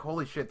someone's like,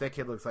 holy shit, that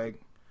kid looks like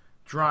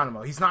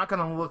Geronimo, he's not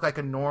going to look like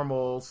a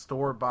normal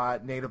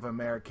store-bought Native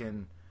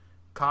American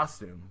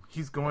costume.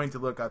 He's going to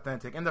look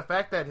authentic. And the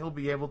fact that he'll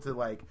be able to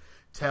like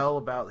tell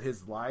about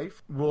his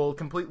life will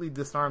completely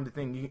disarm the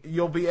thing.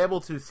 You'll be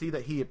able to see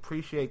that he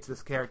appreciates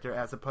this character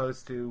as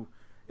opposed to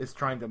is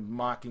trying to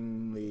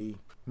mockingly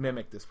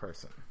mimic this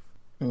person.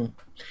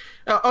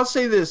 I'll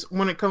say this,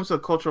 when it comes to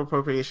cultural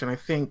appropriation, I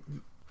think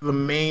the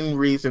main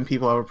reason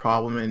people have a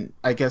problem, and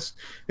I guess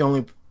the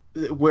only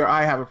where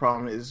I have a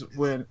problem is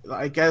when,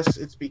 I guess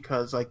it's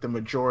because like the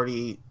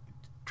majority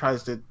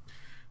tries to,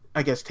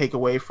 I guess, take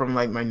away from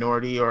like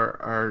minority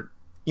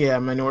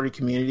minority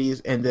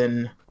communities, and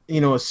then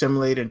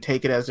assimilate and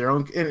take it as their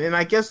own, and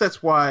I guess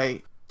that's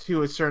why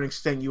to a certain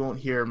extent you won't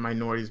hear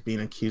minorities being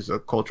accused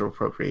of cultural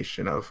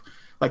appropriation of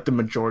like the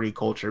majority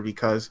culture,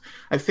 because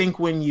I think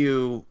when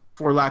you,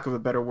 for lack of a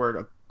better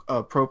word,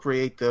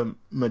 appropriate the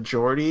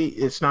majority,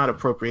 it's not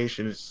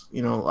appropriation, it's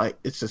like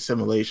it's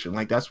assimilation.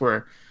 Like that's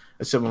where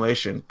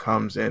assimilation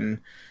comes,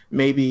 and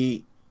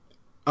maybe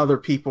other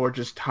people are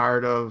just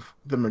tired of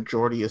the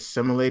majority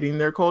assimilating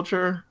their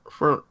culture,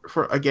 for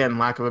again,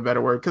 lack of a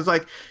better word, because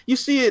like you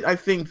see it, I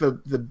think the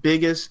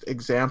biggest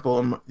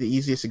example, the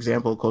easiest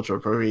example of cultural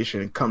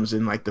appropriation comes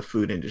in like the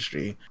food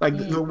industry, like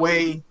the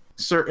way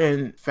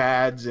certain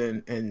fads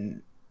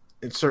and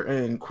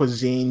certain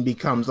cuisine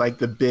becomes like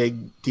the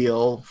big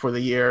deal for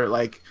the year.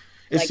 Like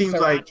it seems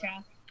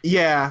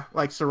sriracha.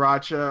 like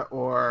sriracha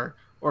or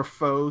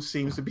pho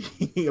seems to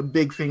be a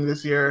big thing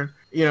this year.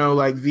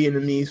 Like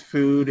Vietnamese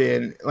food,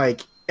 and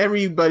like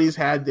everybody's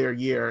had their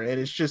year,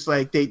 and it's just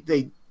like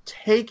they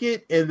take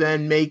it and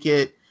then they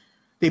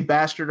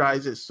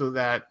bastardize it so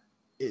that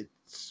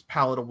it's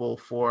palatable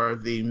for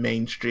the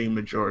mainstream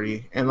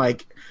majority. And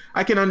like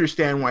I can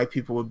understand why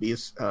people would be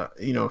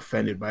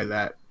offended by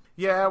that.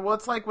 Yeah, well,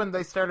 it's like when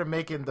they started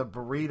making the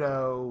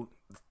burrito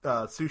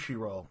sushi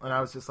roll, and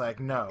I was just like,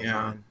 no,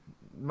 man.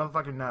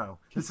 Motherfucker, no.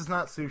 This is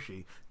not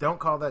sushi. Don't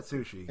call that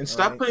sushi. And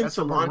stop putting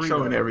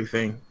cilantro in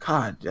everything.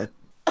 God.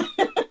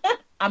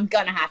 I'm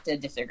gonna have to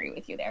disagree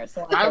with you there.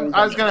 I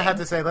was gonna have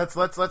to say let's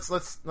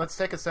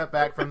take a step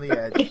back from the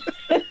edge.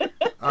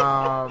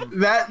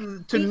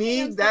 That to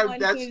me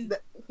that's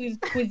whose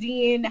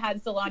cuisine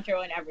has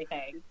cilantro and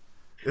everything.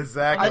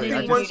 Exactly. I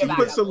think once you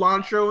put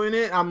cilantro in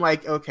it, I'm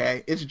like,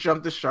 okay, it's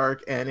jumped the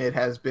shark, and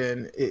it's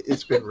been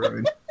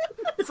ruined.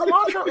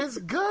 Cilantro is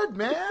good,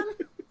 man.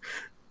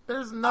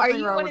 There's Are nothing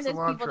you wrong one with of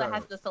those people that cilantro.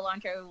 has the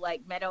cilantro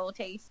like meadow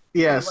taste?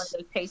 Yes. Are you one of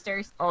those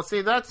tasters? Oh,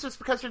 see, that's just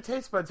because your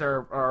taste buds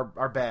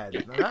are bad.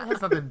 That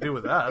has nothing to do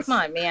with us. Come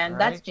on, man. all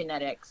That's right?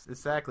 genetics.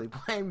 Exactly.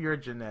 Blame your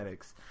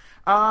genetics.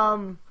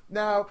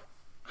 Now,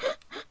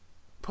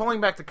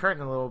 pulling back the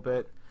curtain a little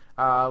bit,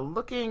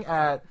 looking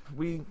at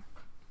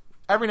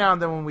every now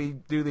and then when we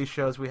do these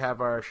shows, we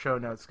have our show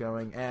notes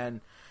going.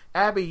 And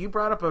Abby, you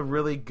brought up a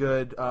really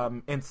good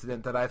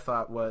incident that I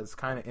thought was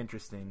kind of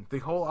interesting. The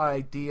whole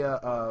idea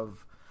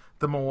of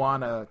the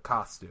Moana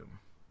costume,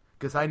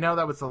 because I know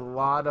that was a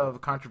lot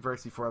of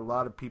controversy for a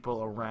lot of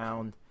people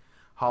around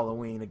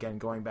Halloween. Again,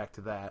 going back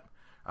to that,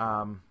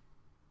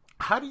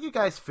 how do you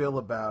guys feel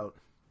about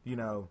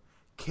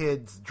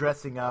kids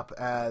dressing up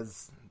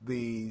as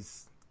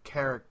these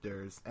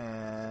characters,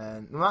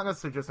 and not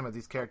necessarily dressing up as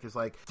these characters?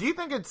 Like, do you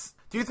think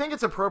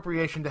it's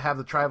appropriation to have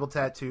the tribal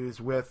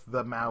tattoos with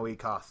the Maui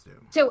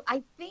costume? So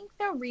I think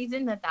the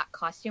reason that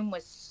costume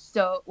was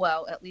so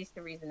well, at least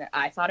the reason that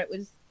I thought it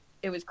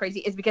was crazy,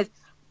 is because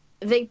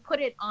they put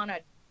it on a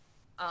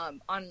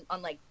on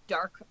like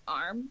dark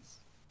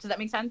arms. Does that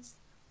make sense?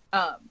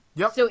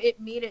 Yep. So it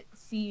made it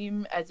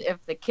seem as if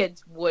the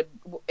kids would.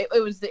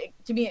 It was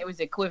to me, it was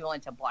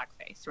equivalent to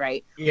blackface,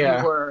 right?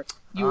 Yeah.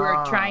 You were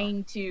Ah.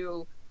 trying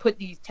to put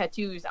these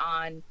tattoos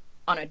on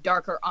a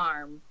darker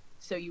arm,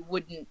 so you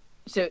wouldn't.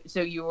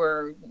 So you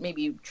were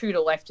maybe true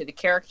to life to the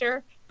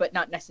character, but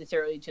not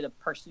necessarily to the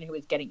person who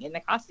was getting in the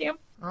costume.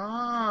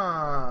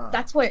 Ah.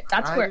 That's where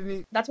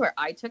didn't-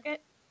 I took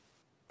it,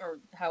 or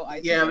how I.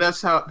 Yeah, took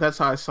it. that's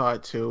how I saw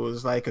it too. It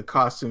was like a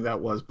costume that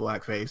was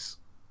blackface.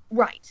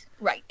 Right.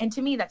 And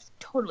to me, that's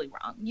totally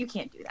wrong. You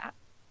can't do that.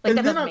 Like, And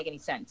that then doesn't make any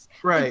sense.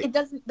 Right. It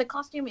doesn't. The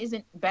costume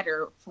isn't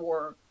better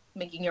for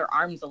making your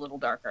arms a little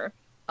darker.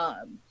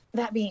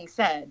 That being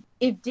said,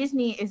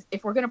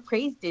 if we're going to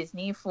praise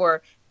Disney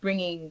for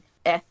bringing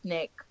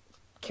ethnic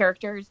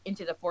characters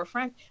into the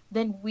forefront,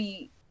 then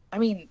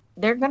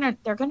they're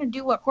gonna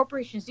do what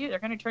corporations do. They're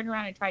gonna turn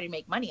around and try to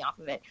make money off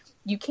of it.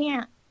 You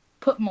can't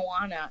put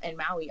Moana and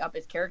Maui up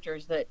as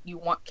characters that you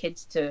want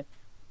kids to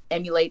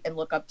emulate and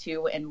look up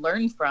to and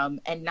learn from,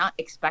 and not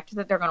expect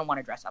that they're going to want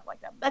to dress up like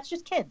them. That's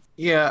just kids.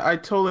 Yeah, I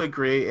totally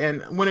agree.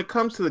 And when it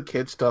comes to the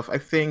kid stuff, I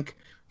think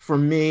for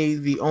me,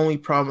 the only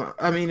problem,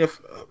 I mean, if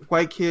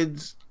white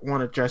kids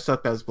want to dress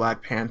up as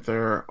Black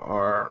Panther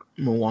or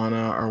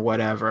Moana or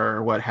whatever,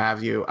 or what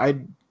have you, I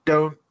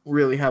don't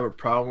really have a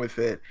problem with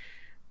it.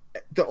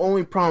 The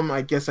only problem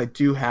I guess I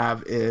do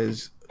have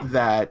is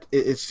that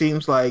it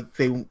seems like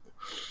they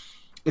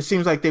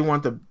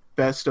want the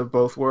best of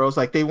both worlds.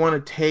 Like, they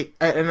want to take,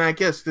 and I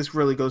guess this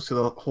really goes to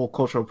the whole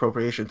cultural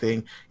appropriation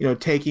thing,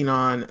 taking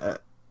on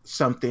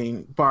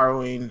something,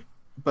 borrowing,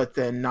 but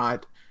then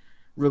not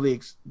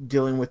really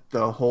dealing with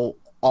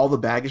all the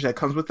baggage that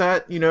comes with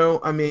that.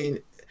 I mean,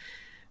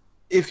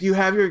 if you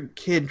have your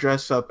kid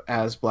dress up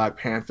as Black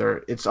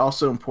Panther, it's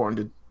also important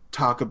to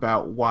talk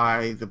about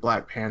why the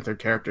Black Panther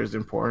character is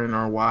important,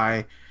 or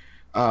why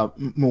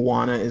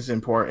Moana is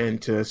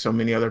important to so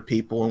many other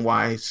people, and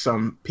why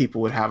some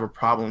people would have a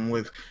problem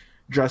with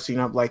dressing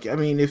up like, I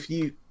mean, if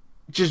you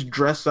just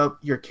dress up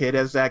your kid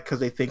as that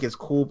because they think it's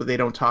cool, but they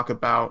don't talk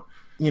about,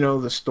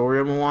 the story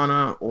of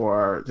Moana,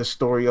 or the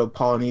story of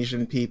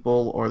Polynesian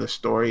people, or the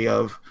story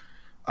of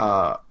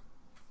how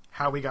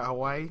we got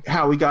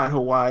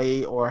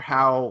Hawaii, or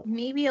how.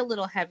 Maybe a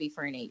little heavy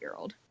for an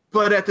 8-year-old.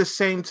 But at the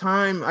same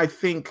time,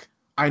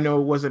 I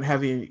know it wasn't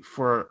heavy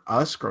for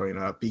us growing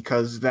up,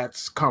 because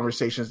that's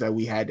conversations that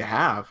we had to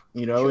have,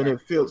 Sure. And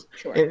it feels,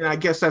 Sure. and I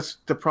guess that's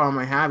the problem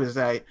I have, is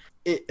that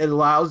it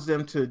allows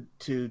them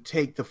to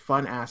take the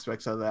fun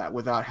aspects of that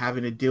without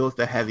having to deal with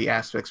the heavy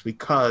aspects,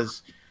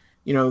 because,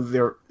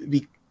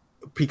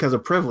 because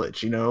of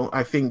privilege.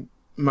 I think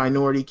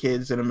minority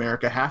kids in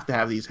America have to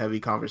have these heavy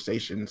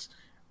conversations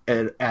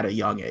at a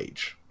young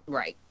age.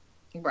 Right.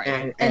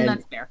 And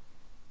that's fair.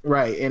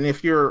 Right, and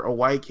if you're a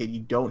white kid, you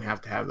don't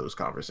have to have those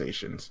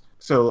conversations.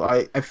 So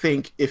I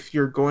think if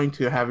you're going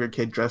to have your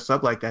kid dress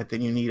up like that,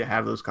 then you need to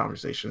have those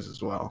conversations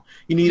as well.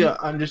 You need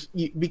to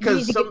understand,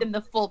 because you need to give them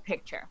the full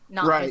picture,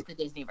 not Right. just the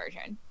Disney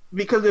version.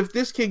 Because if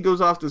this kid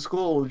goes off to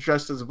school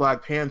dressed as a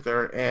Black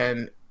Panther,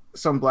 and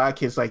some black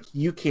kid's like,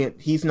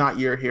 he's not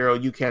your hero,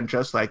 you can't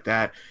dress like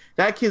that,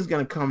 that kid's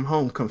going to come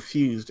home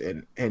confused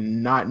and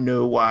not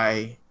know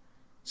why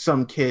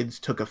some kids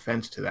took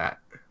offense to that.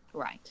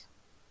 Right.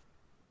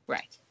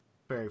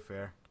 Very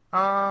fair.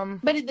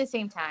 But at the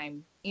same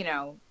time,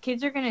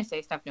 kids are going to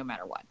say stuff no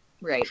matter what,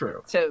 right?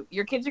 True. So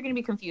your kids are going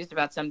to be confused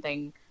about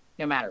something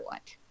no matter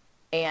what.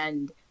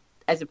 And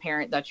as a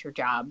parent, that's your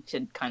job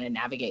to kind of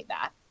navigate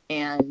that.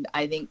 And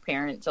I think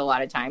parents a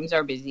lot of times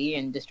are busy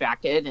and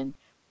distracted, and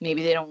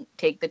maybe they don't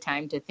take the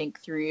time to think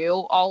through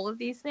all of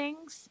these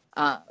things.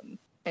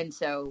 And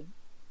so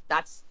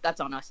that's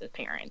on us as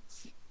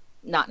parents,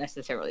 not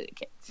necessarily the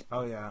kids.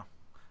 Oh yeah,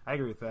 I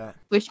agree with that.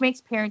 Which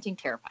makes parenting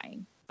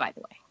terrifying, by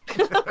the way.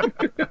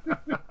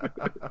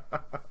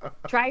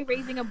 Try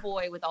raising a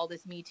boy with all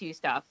this Me Too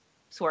stuff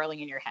swirling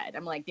in your head.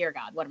 I'm like, dear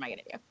God, what am I going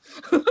to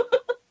do?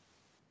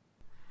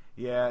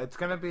 Yeah, it's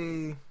gonna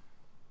be.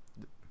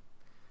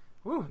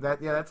 Ooh,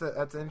 that's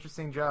an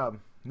interesting job.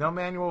 No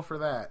manual for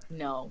that.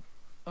 No.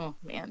 Oh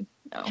man,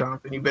 no.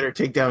 Jonathan, you better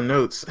take down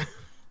notes.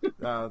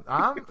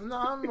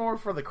 I'm more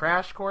for the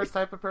crash course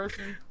type of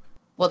person.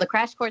 Well, the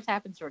crash course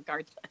happens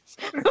regardless.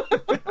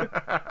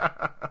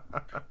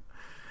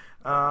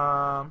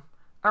 All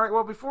right.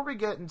 Well, before we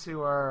get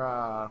into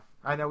our,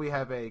 I know we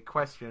have a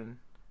question.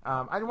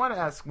 I want to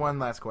ask one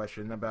last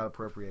question about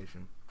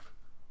appropriation.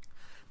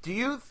 Do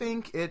you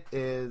think it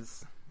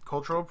is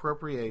cultural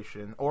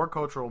appropriation or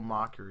cultural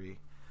mockery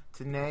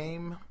to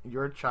name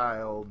your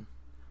child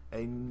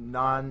a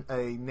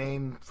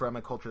name from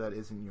a culture that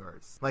isn't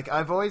yours? Like,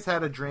 I've always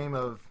had a dream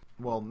of,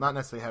 well, not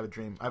necessarily have a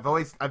dream.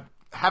 I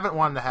haven't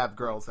wanted to have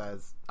girls,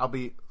 as I'll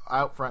be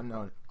out front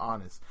and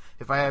honest.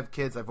 If I have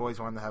kids, I've always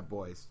wanted to have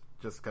boys,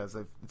 just because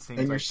it seems.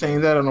 And you're like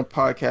saying that on a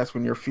podcast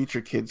when your future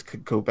kids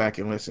could go back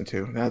and listen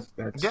to. That's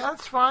yeah,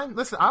 that's fine.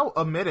 Listen, I'll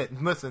admit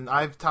it. Listen,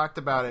 I've talked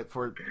about it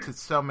to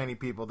so many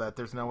people that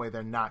there's no way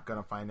they're not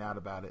going to find out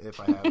about it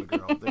if I have a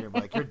girl. They're going to be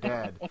like, "You're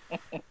dead."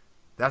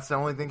 That's the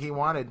only thing he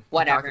wanted.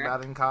 Whatever. He talked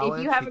about it in college.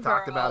 If you have he a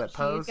talked girl, about it she's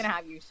post. gonna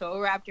have you so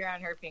wrapped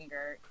around her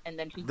finger, and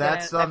then she's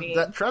That's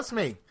gonna. trust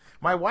me.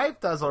 My wife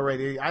does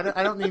already. I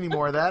don't need any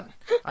more of that.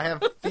 I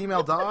have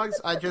female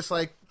dogs. I'm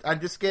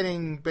just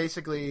getting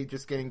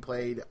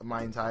played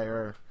my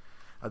entire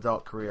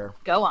adult career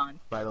Go on.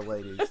 by the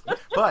ladies.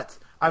 But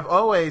I've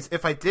always,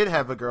 if I did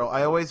have a girl,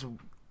 I always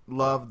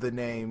loved the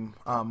name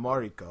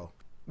Mariko,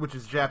 which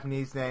is a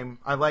Japanese name.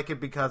 I like it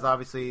because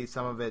obviously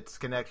some of its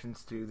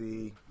connections to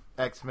the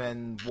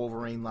X-Men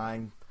Wolverine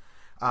line.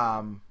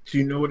 Do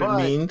you know what it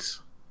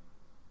means?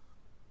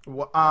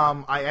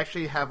 I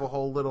actually have a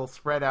whole little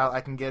spread out.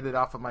 I can get it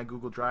off of my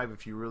Google Drive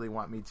if you really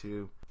want me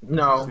to.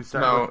 No,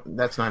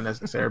 that's not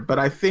necessary. But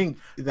I think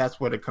that's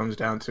what it comes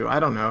down to. I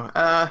don't know.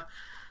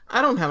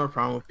 I don't have a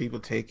problem with people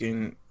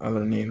taking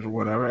other names or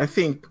whatever. I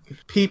think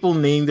people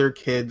name their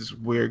kids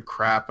weird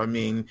crap. I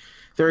mean,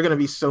 there are going to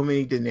be so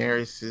many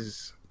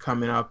Daenerys's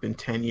coming up in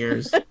 10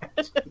 years.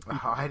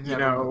 I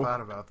never even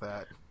thought about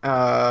that.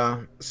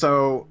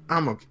 So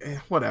I'm okay.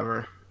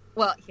 Whatever.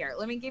 Well, here,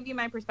 let me give you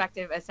my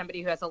perspective as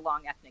somebody who has a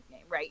long ethnic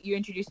name, right? You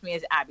introduced me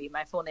as Abby.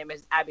 My full name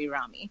is Abby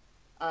Rami.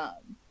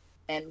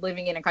 And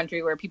living in a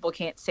country where people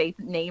can't say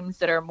names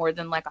that are more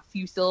than like a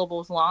few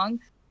syllables long,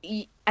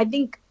 I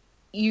think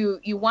you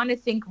want to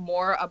think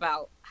more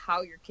about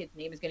how your kid's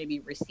name is going to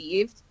be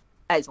received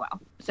as well.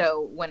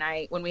 So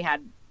when we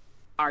had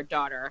our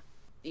daughter,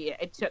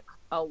 it took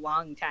a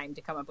long time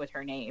to come up with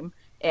her name.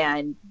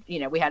 And,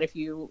 we had a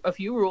few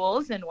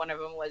rules, and one of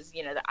them was,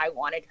 that I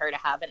wanted her to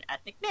have an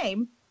ethnic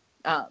name.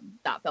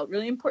 That felt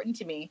really important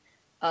to me.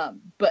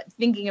 But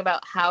thinking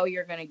about how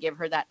you're going to give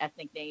her that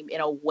ethnic name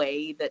in a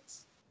way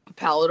that's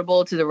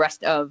palatable to the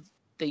rest of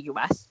the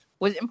U.S.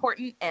 was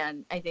important.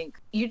 And I think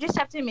you just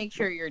have to make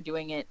sure you're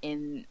doing it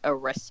in a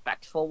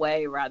respectful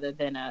way rather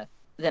than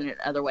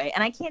another way.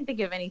 And I can't think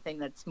of anything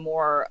that's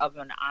more of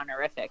an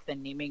honorific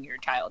than naming your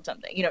child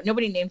something.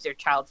 Nobody names their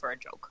child for a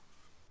joke.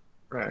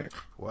 Right.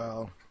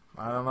 Well,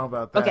 I don't know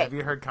about that. Okay. Have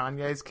you heard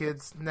Kanye's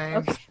kids'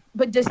 names? Okay.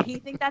 But does he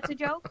think that's a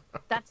joke?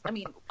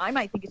 I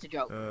might think it's a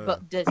joke,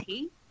 but does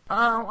he?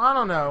 I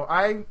don't know.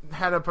 I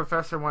had a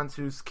professor once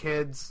whose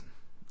kids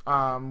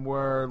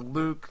were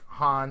Luke,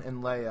 Han,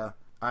 and Leia.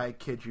 I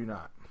kid you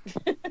not.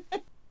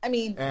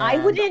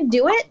 I wouldn't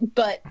do it,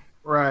 but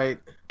right.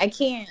 I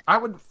can't. I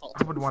would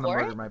want to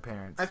murder my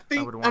parents. I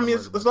think.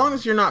 As long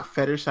as you're not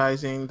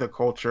fetishizing the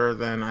culture,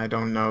 then I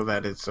don't know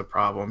that it's a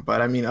problem.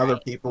 But other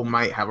people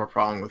might have a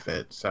problem with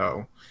it.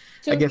 So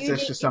I guess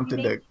that's just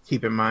something to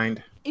keep in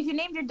mind. If you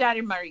named your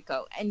daughter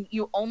Mariko and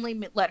you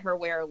only let her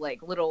wear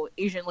like little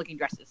Asian-looking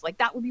dresses, like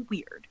that would be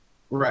weird.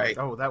 Right.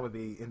 Oh, that would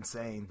be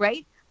insane.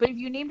 Right. But if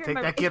you named her,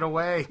 take that kid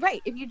away. Right.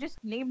 If you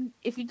just named,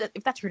 if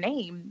that's her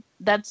name,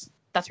 that's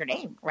her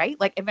name, right?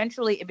 Like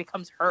eventually it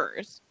becomes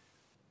hers.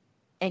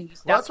 And you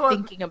stop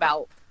thinking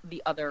about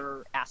the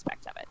other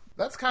aspects of it.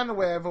 That's kind of the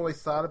way I've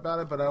always thought about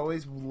it, but I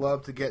always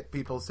love to get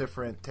people's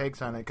different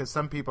takes on it, because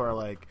some people are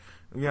like,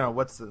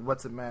 what's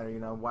it matter?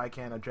 Why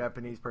can't a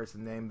Japanese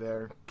person name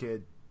their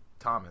kid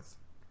Thomas?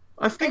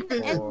 I think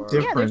there's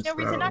there's no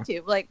reason not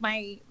to. Like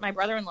my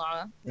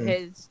brother-in-law,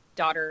 his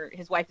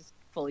wife is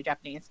fully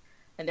Japanese,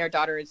 and their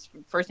daughter's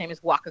first name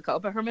is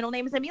Wakako, but her middle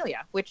name is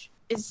Amelia, which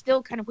is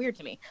still kind of weird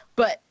to me.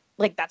 But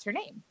like that's her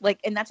name,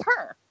 and that's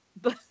her.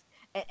 But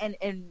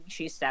and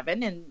she's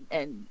 7,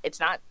 and it's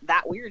not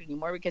that weird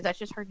anymore because that's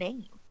just her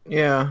name.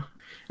 Yeah,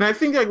 and I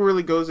think that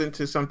really goes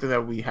into something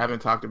that we haven't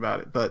talked about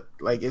it, but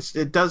like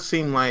it does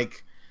seem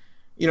like,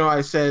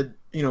 I said,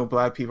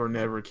 Black people are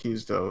never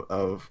accused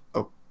of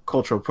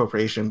cultural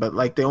appropriation, but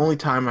like the only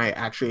time I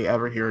actually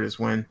ever hear it is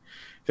when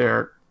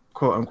they're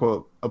quote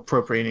unquote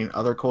appropriating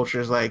other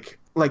cultures, like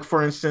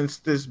for instance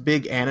this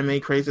big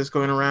anime craze that's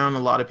going around. A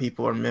lot of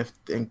people are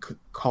miffed and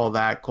call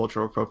that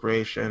cultural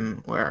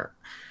appropriation, where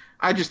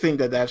I just think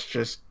that that's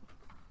just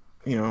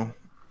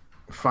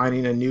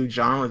finding a new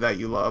genre that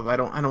you love. I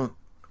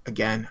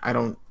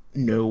don't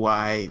know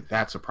why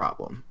that's a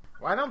problem.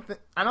 Well,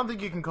 I don't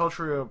think you can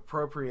culturally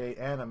appropriate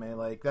anime.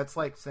 Like that's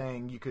like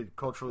saying you could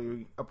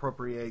culturally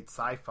appropriate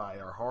sci-fi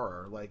or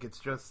horror. Like it's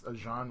just a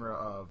genre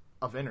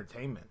of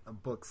entertainment,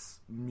 of books,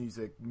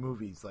 music,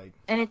 movies. Like,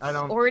 And it's I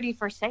don't. already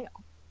for sale.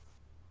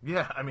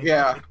 Yeah, I mean,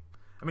 Yeah.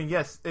 I mean,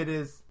 yes, it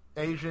is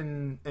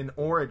Asian in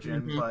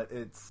origin, Mhm. but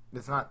it's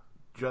not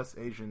just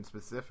Asian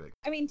specific.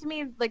 I mean, to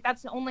me, like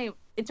it's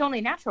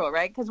only natural,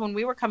 right? Because when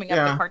we were coming up,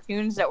 Yeah. the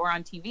cartoons that were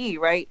on TV,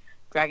 right,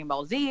 Dragon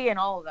Ball Z and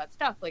all of that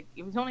stuff, like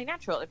it was only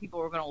natural that people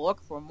were going to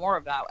look for more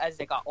of that as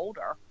they got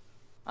older.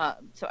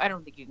 So I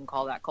don't think you can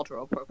call that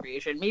cultural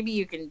appropriation. Maybe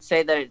you can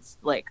say that it's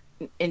like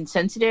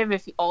insensitive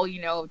if all you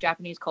know of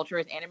Japanese culture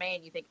is anime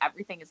and you think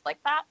everything is like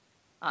that.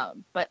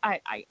 But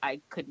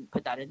I couldn't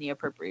put that in the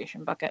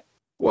appropriation bucket.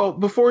 Well,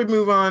 before we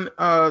move on,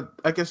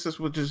 I guess this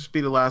will just be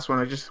the last one.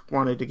 I just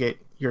wanted to get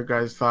your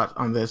guys' thoughts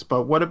on this.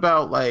 But what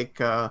about like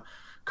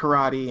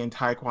karate and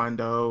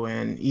taekwondo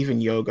and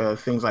even yoga,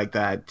 things like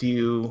that?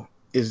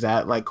 Is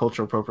that like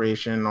cultural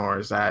appropriation, or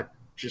is that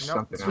just Nope.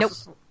 something Nope.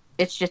 else?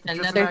 It's just Just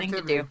another an thing to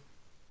activity.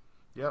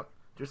 do. Yep,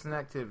 just an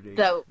activity.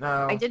 So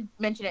no, I did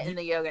mention it in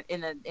the yoga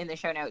in the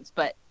show notes,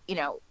 but you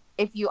know,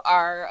 if you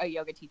are a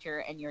yoga teacher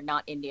and you're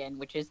not Indian,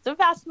 which is the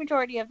vast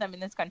majority of them in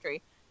this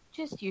country,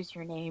 just use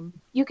your name.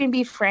 You can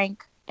be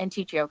Frank and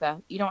teach yoga.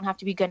 You don't have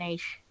to be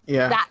Ganesh.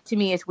 Yeah. That to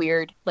me is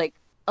weird. Like,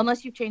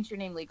 unless you've changed your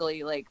name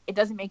legally, like it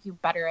doesn't make you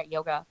better at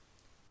yoga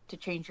to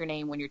change your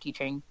name when you're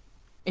teaching.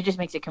 It just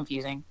makes it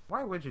confusing.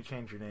 Why would you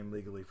change your name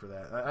legally for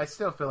that? I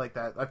still feel like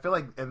that. I feel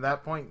like at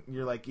that point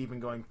you're like even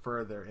going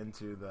further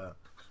into the,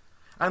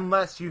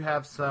 unless you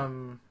have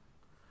some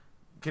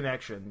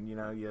connection. You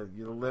know, you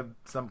lived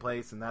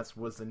someplace and that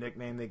was the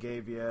nickname they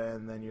gave you,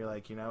 and then you're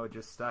like, you know, it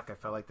just stuck. I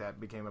felt like that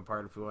became a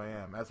part of who I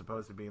am, as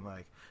opposed to being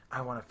like, I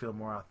want to feel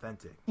more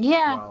authentic.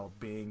 Yeah, While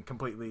being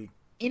completely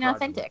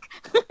inauthentic.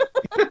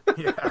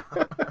 yeah.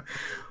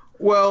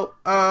 Well,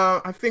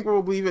 I think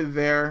we'll leave it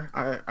there.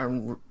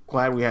 I'm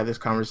glad we had this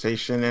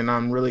conversation, and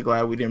I'm really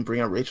glad we didn't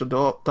bring up Rachel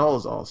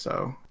Dolezal.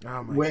 So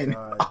Oh my win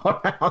god.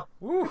 all around.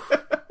 Woo.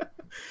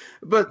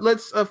 But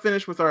let's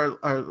finish with our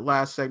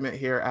last segment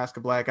here, Ask a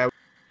Black Guy.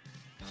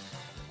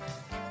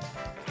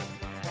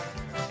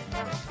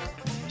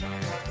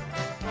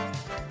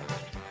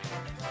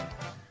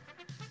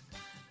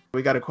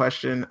 We got a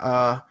question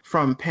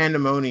from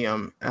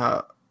Pandemonium.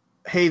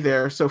 Hey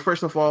there. So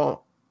first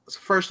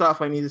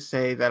off, I need to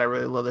say that I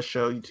really love the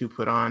show you two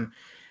put on,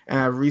 and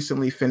I've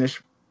recently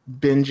finished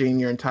binging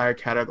your entire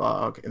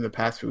catalog in the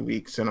past few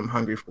weeks, and I'm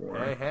hungry for more.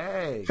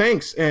 Hey.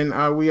 Thanks,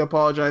 and we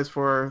apologize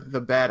for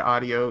the bad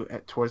audio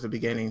towards the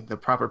beginning. The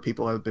proper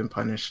people have been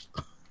punished.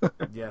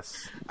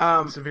 Yes.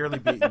 Um, Severely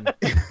beaten.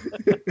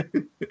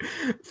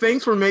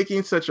 Thanks for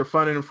making such a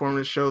fun and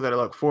informative show that I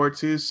look forward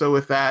to. So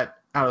with that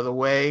out of the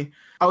way,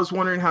 I was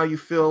wondering how you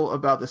feel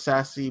about the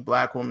sassy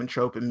black woman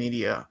trope in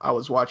media. I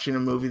was watching a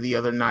movie the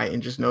other night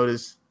and just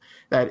noticed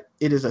that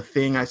it is a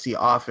thing I see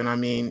often.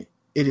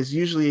 It is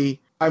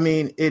usually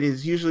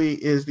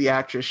the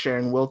actress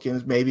Sharon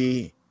Wilkins,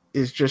 maybe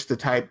is just the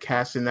type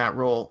cast in that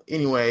role.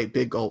 Anyway,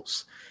 big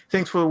gulps.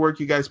 Thanks for the work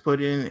you guys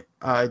put in.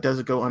 It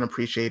doesn't go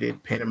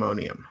unappreciated.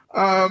 Pandemonium.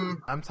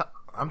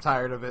 I'm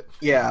tired of it.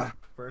 Yeah.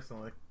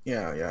 Personally.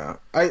 Yeah.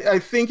 I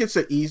think it's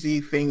an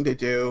easy thing to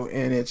do,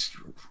 and it's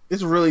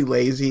really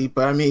lazy.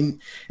 But I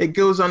mean, it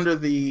goes under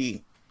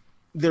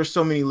there's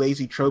so many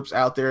lazy tropes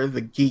out there.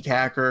 The geek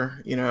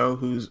hacker, you know,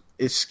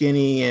 is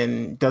skinny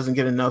and doesn't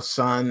get enough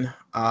sun.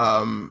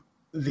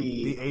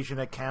 The Asian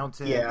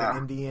accountant, Yeah. the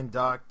Indian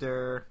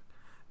doctor,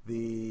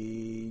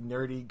 the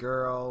nerdy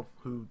girl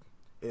who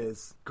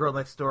is girl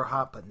next door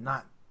hot but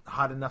not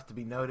hot enough to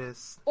be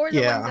noticed. Or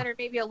the Yeah. ones that are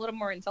maybe a little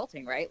more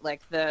insulting, right?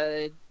 Like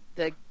the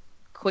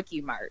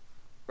Quickie Mart,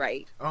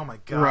 right? Oh my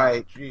god.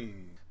 Right. Gee.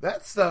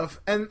 That stuff.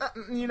 And,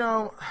 you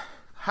know,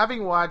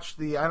 having watched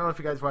I don't know if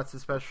you guys watched the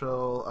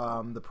special,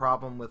 The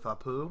Problem with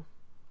Apu.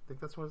 I think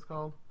that's what it's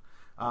called.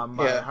 By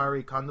Yeah.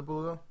 Hari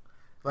Kondabolu.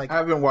 Like, I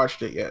haven't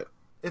watched it yet.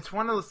 it's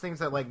one of those things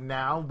that, like,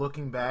 now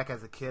looking back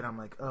as a kid, I'm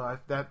like, oh,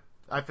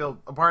 I feel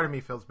a part of me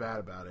feels bad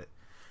about it,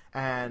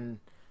 and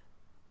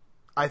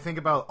I think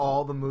about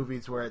all the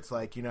movies where it's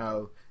like, you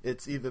know,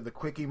 it's either the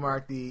Quickie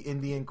Mart, the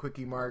Indian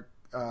Quickie Mart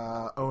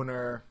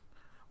owner,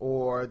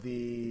 or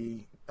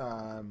the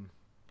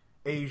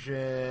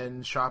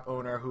Asian shop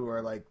owner who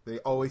are like, they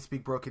always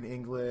speak broken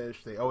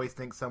English, they always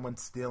think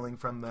someone's stealing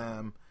from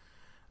them.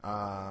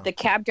 The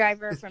cab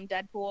driver from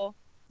Deadpool.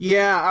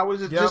 Yeah, I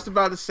was Yep. just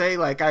about to say,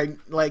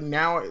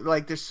 now,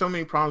 there's so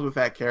many problems with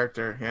that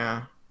character.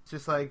 Yeah. It's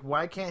just like,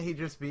 why can't he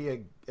just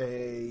be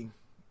a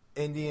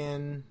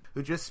Indian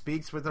who just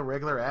speaks with a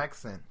regular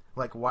accent?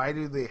 Like, why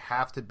do they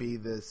have to be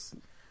this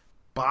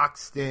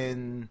boxed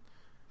in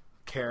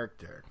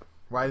character?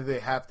 Why do they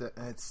have to?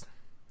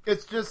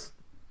 It's just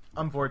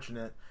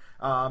unfortunate.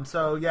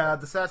 So yeah,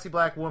 the sassy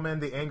black woman,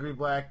 the angry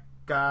black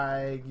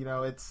guy. You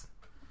know, it's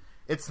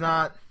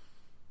not.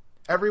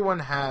 Everyone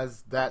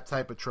has that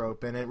type of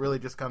trope, and it really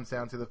just comes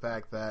down to the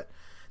fact that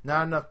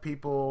not enough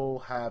people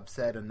have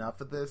said enough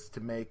of this to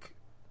make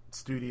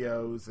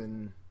studios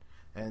and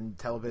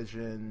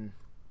television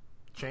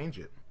change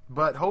it.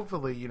 But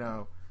hopefully,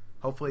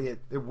 hopefully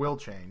it will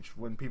change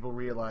when people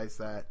realize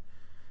that,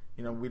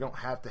 we don't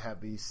have to have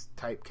these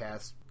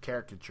typecast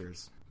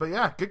caricatures. But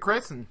yeah, good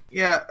question.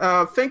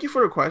 Yeah, thank you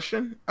for the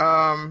question.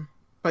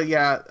 But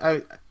yeah,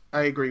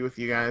 I agree with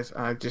you guys.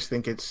 I just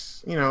think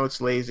it's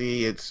it's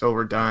lazy, it's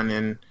overdone,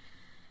 and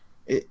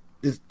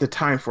the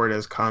time for it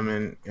has come,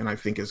 and I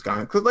think it's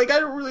gone. Because I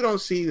really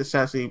don't see the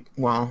sassy.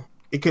 Well,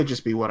 it could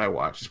just be what I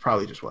watch. It's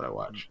probably just what I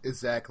watch.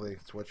 Exactly,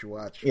 it's what you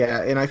watch.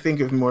 Yeah, and I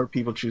think if more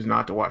people choose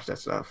not to watch that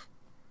stuff,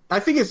 I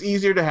think it's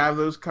easier to have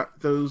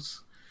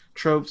those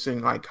tropes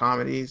in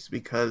comedies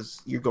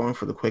because you're going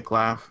for the quick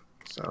laugh.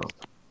 So,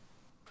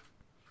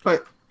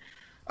 but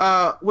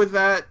with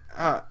that,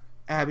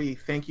 Abby,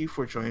 thank you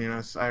for joining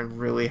us. I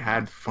really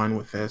had fun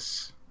with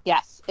this.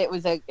 Yes, it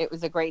was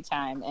a great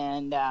time,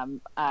 and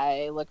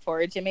I look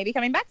forward to maybe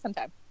coming back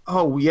sometime.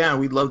 Oh yeah,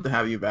 we'd love to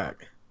have you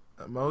back.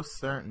 Most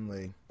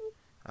certainly.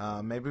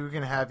 Maybe we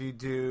can have you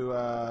do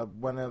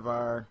one of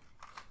our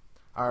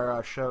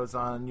shows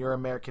on Your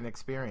American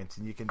Experience,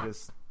 and you can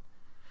just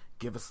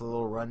give us a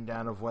little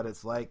rundown of what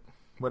it's like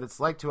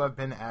to have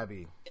been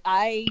Abby.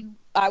 I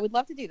would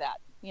love to do that.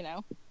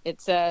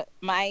 It's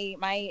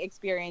my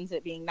experience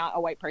at being not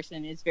a white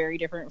person is very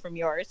different from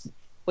yours,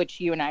 which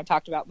you and I have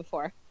talked about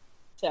before.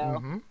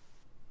 So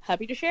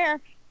happy to share.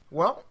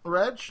 Well,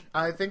 Reg,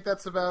 I think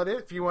that's about it.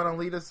 If you want to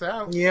lead us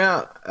out.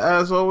 Yeah,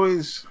 as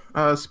always,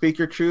 speak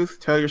your truth,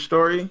 tell your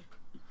story,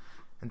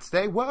 and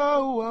stay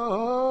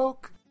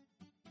woke.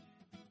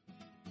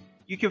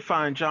 You can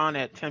find John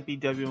at Tempe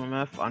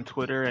WMF on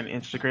Twitter and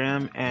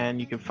Instagram,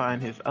 and you can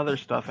find his other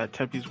stuff at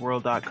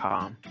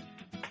TempesWorld.com.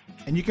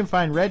 And you can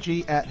find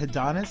Reggie at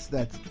Hidanas,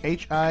 that's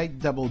HIDDANAS.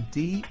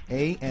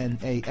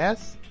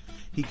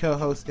 He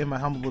co-hosts In My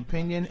Humble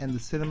Opinion and the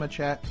Cinema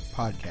Chat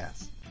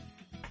podcast.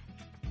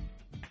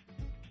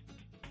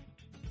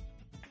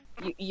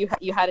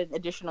 You had an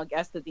additional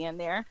guest at the end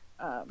there.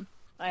 I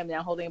am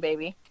now holding a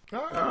baby.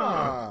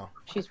 Oh.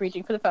 She's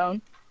reaching for the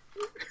phone.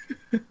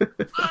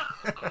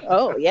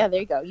 Oh, yeah,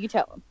 there you go. You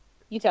tell him.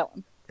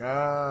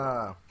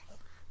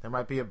 There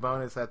might be a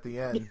bonus at the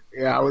end.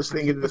 Yeah, I was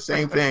thinking the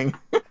same thing.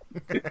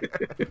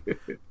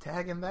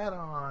 Tagging that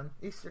on.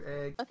 Easter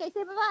egg. Okay,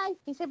 say bye-bye. Can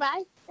you say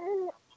bye?